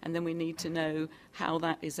sensed, and then we need to know how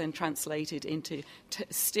that is then translated into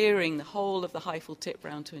steering the whole of the hyphal tip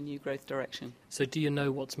round to a new growth direction. So do you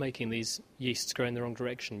know what's making these yeasts grow in the wrong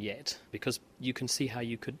direction yet? Because you can see how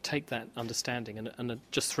you could take that understanding and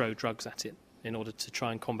just throw drugs at it in order to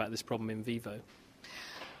try and combat this problem in vivo.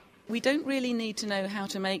 We don't really need to know how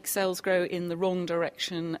to make cells grow in the wrong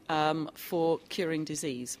direction for curing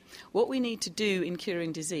disease. What we need to do in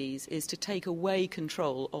curing disease is to take away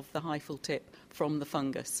control of the hyphal tip from the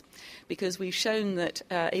fungus, because we've shown that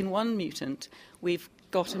in one mutant we've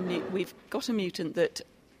got a mutant that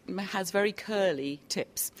has very curly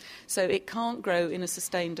tips, so it can't grow in a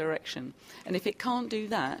sustained direction. And if it can't do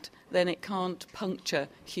that, then it can't puncture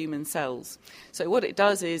human cells. So what it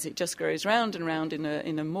does is it just grows round and round in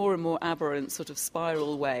a more and more aberrant sort of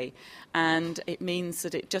spiral way, and it means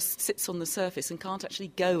that it just sits on the surface and can't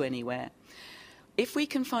actually go anywhere. If we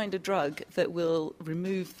can find a drug that will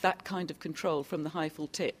remove that kind of control from the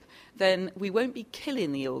hyphal tip, then we won't be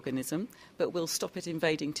killing the organism, but we'll stop it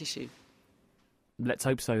invading tissue. Let's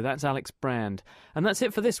hope so. That's Alex Brand. And that's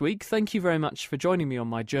it for this week. Thank you very much for joining me on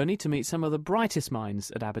my journey to meet some of the brightest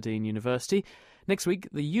minds at Aberdeen University. Next week,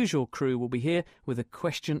 the usual crew will be here with a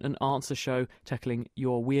question and answer show tackling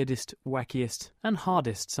your weirdest, wackiest and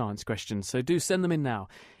hardest science questions. So do send them in now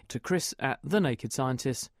to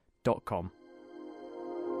chris@thenakedscientists.com.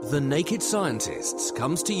 The Naked Scientists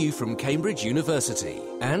comes to you from Cambridge University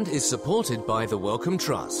and is supported by the Wellcome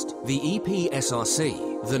Trust, the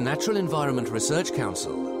EPSRC, the Natural Environment Research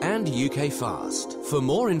Council and UK FAST. For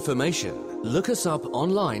more information, look us up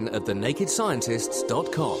online at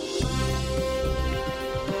thenakedscientists.com.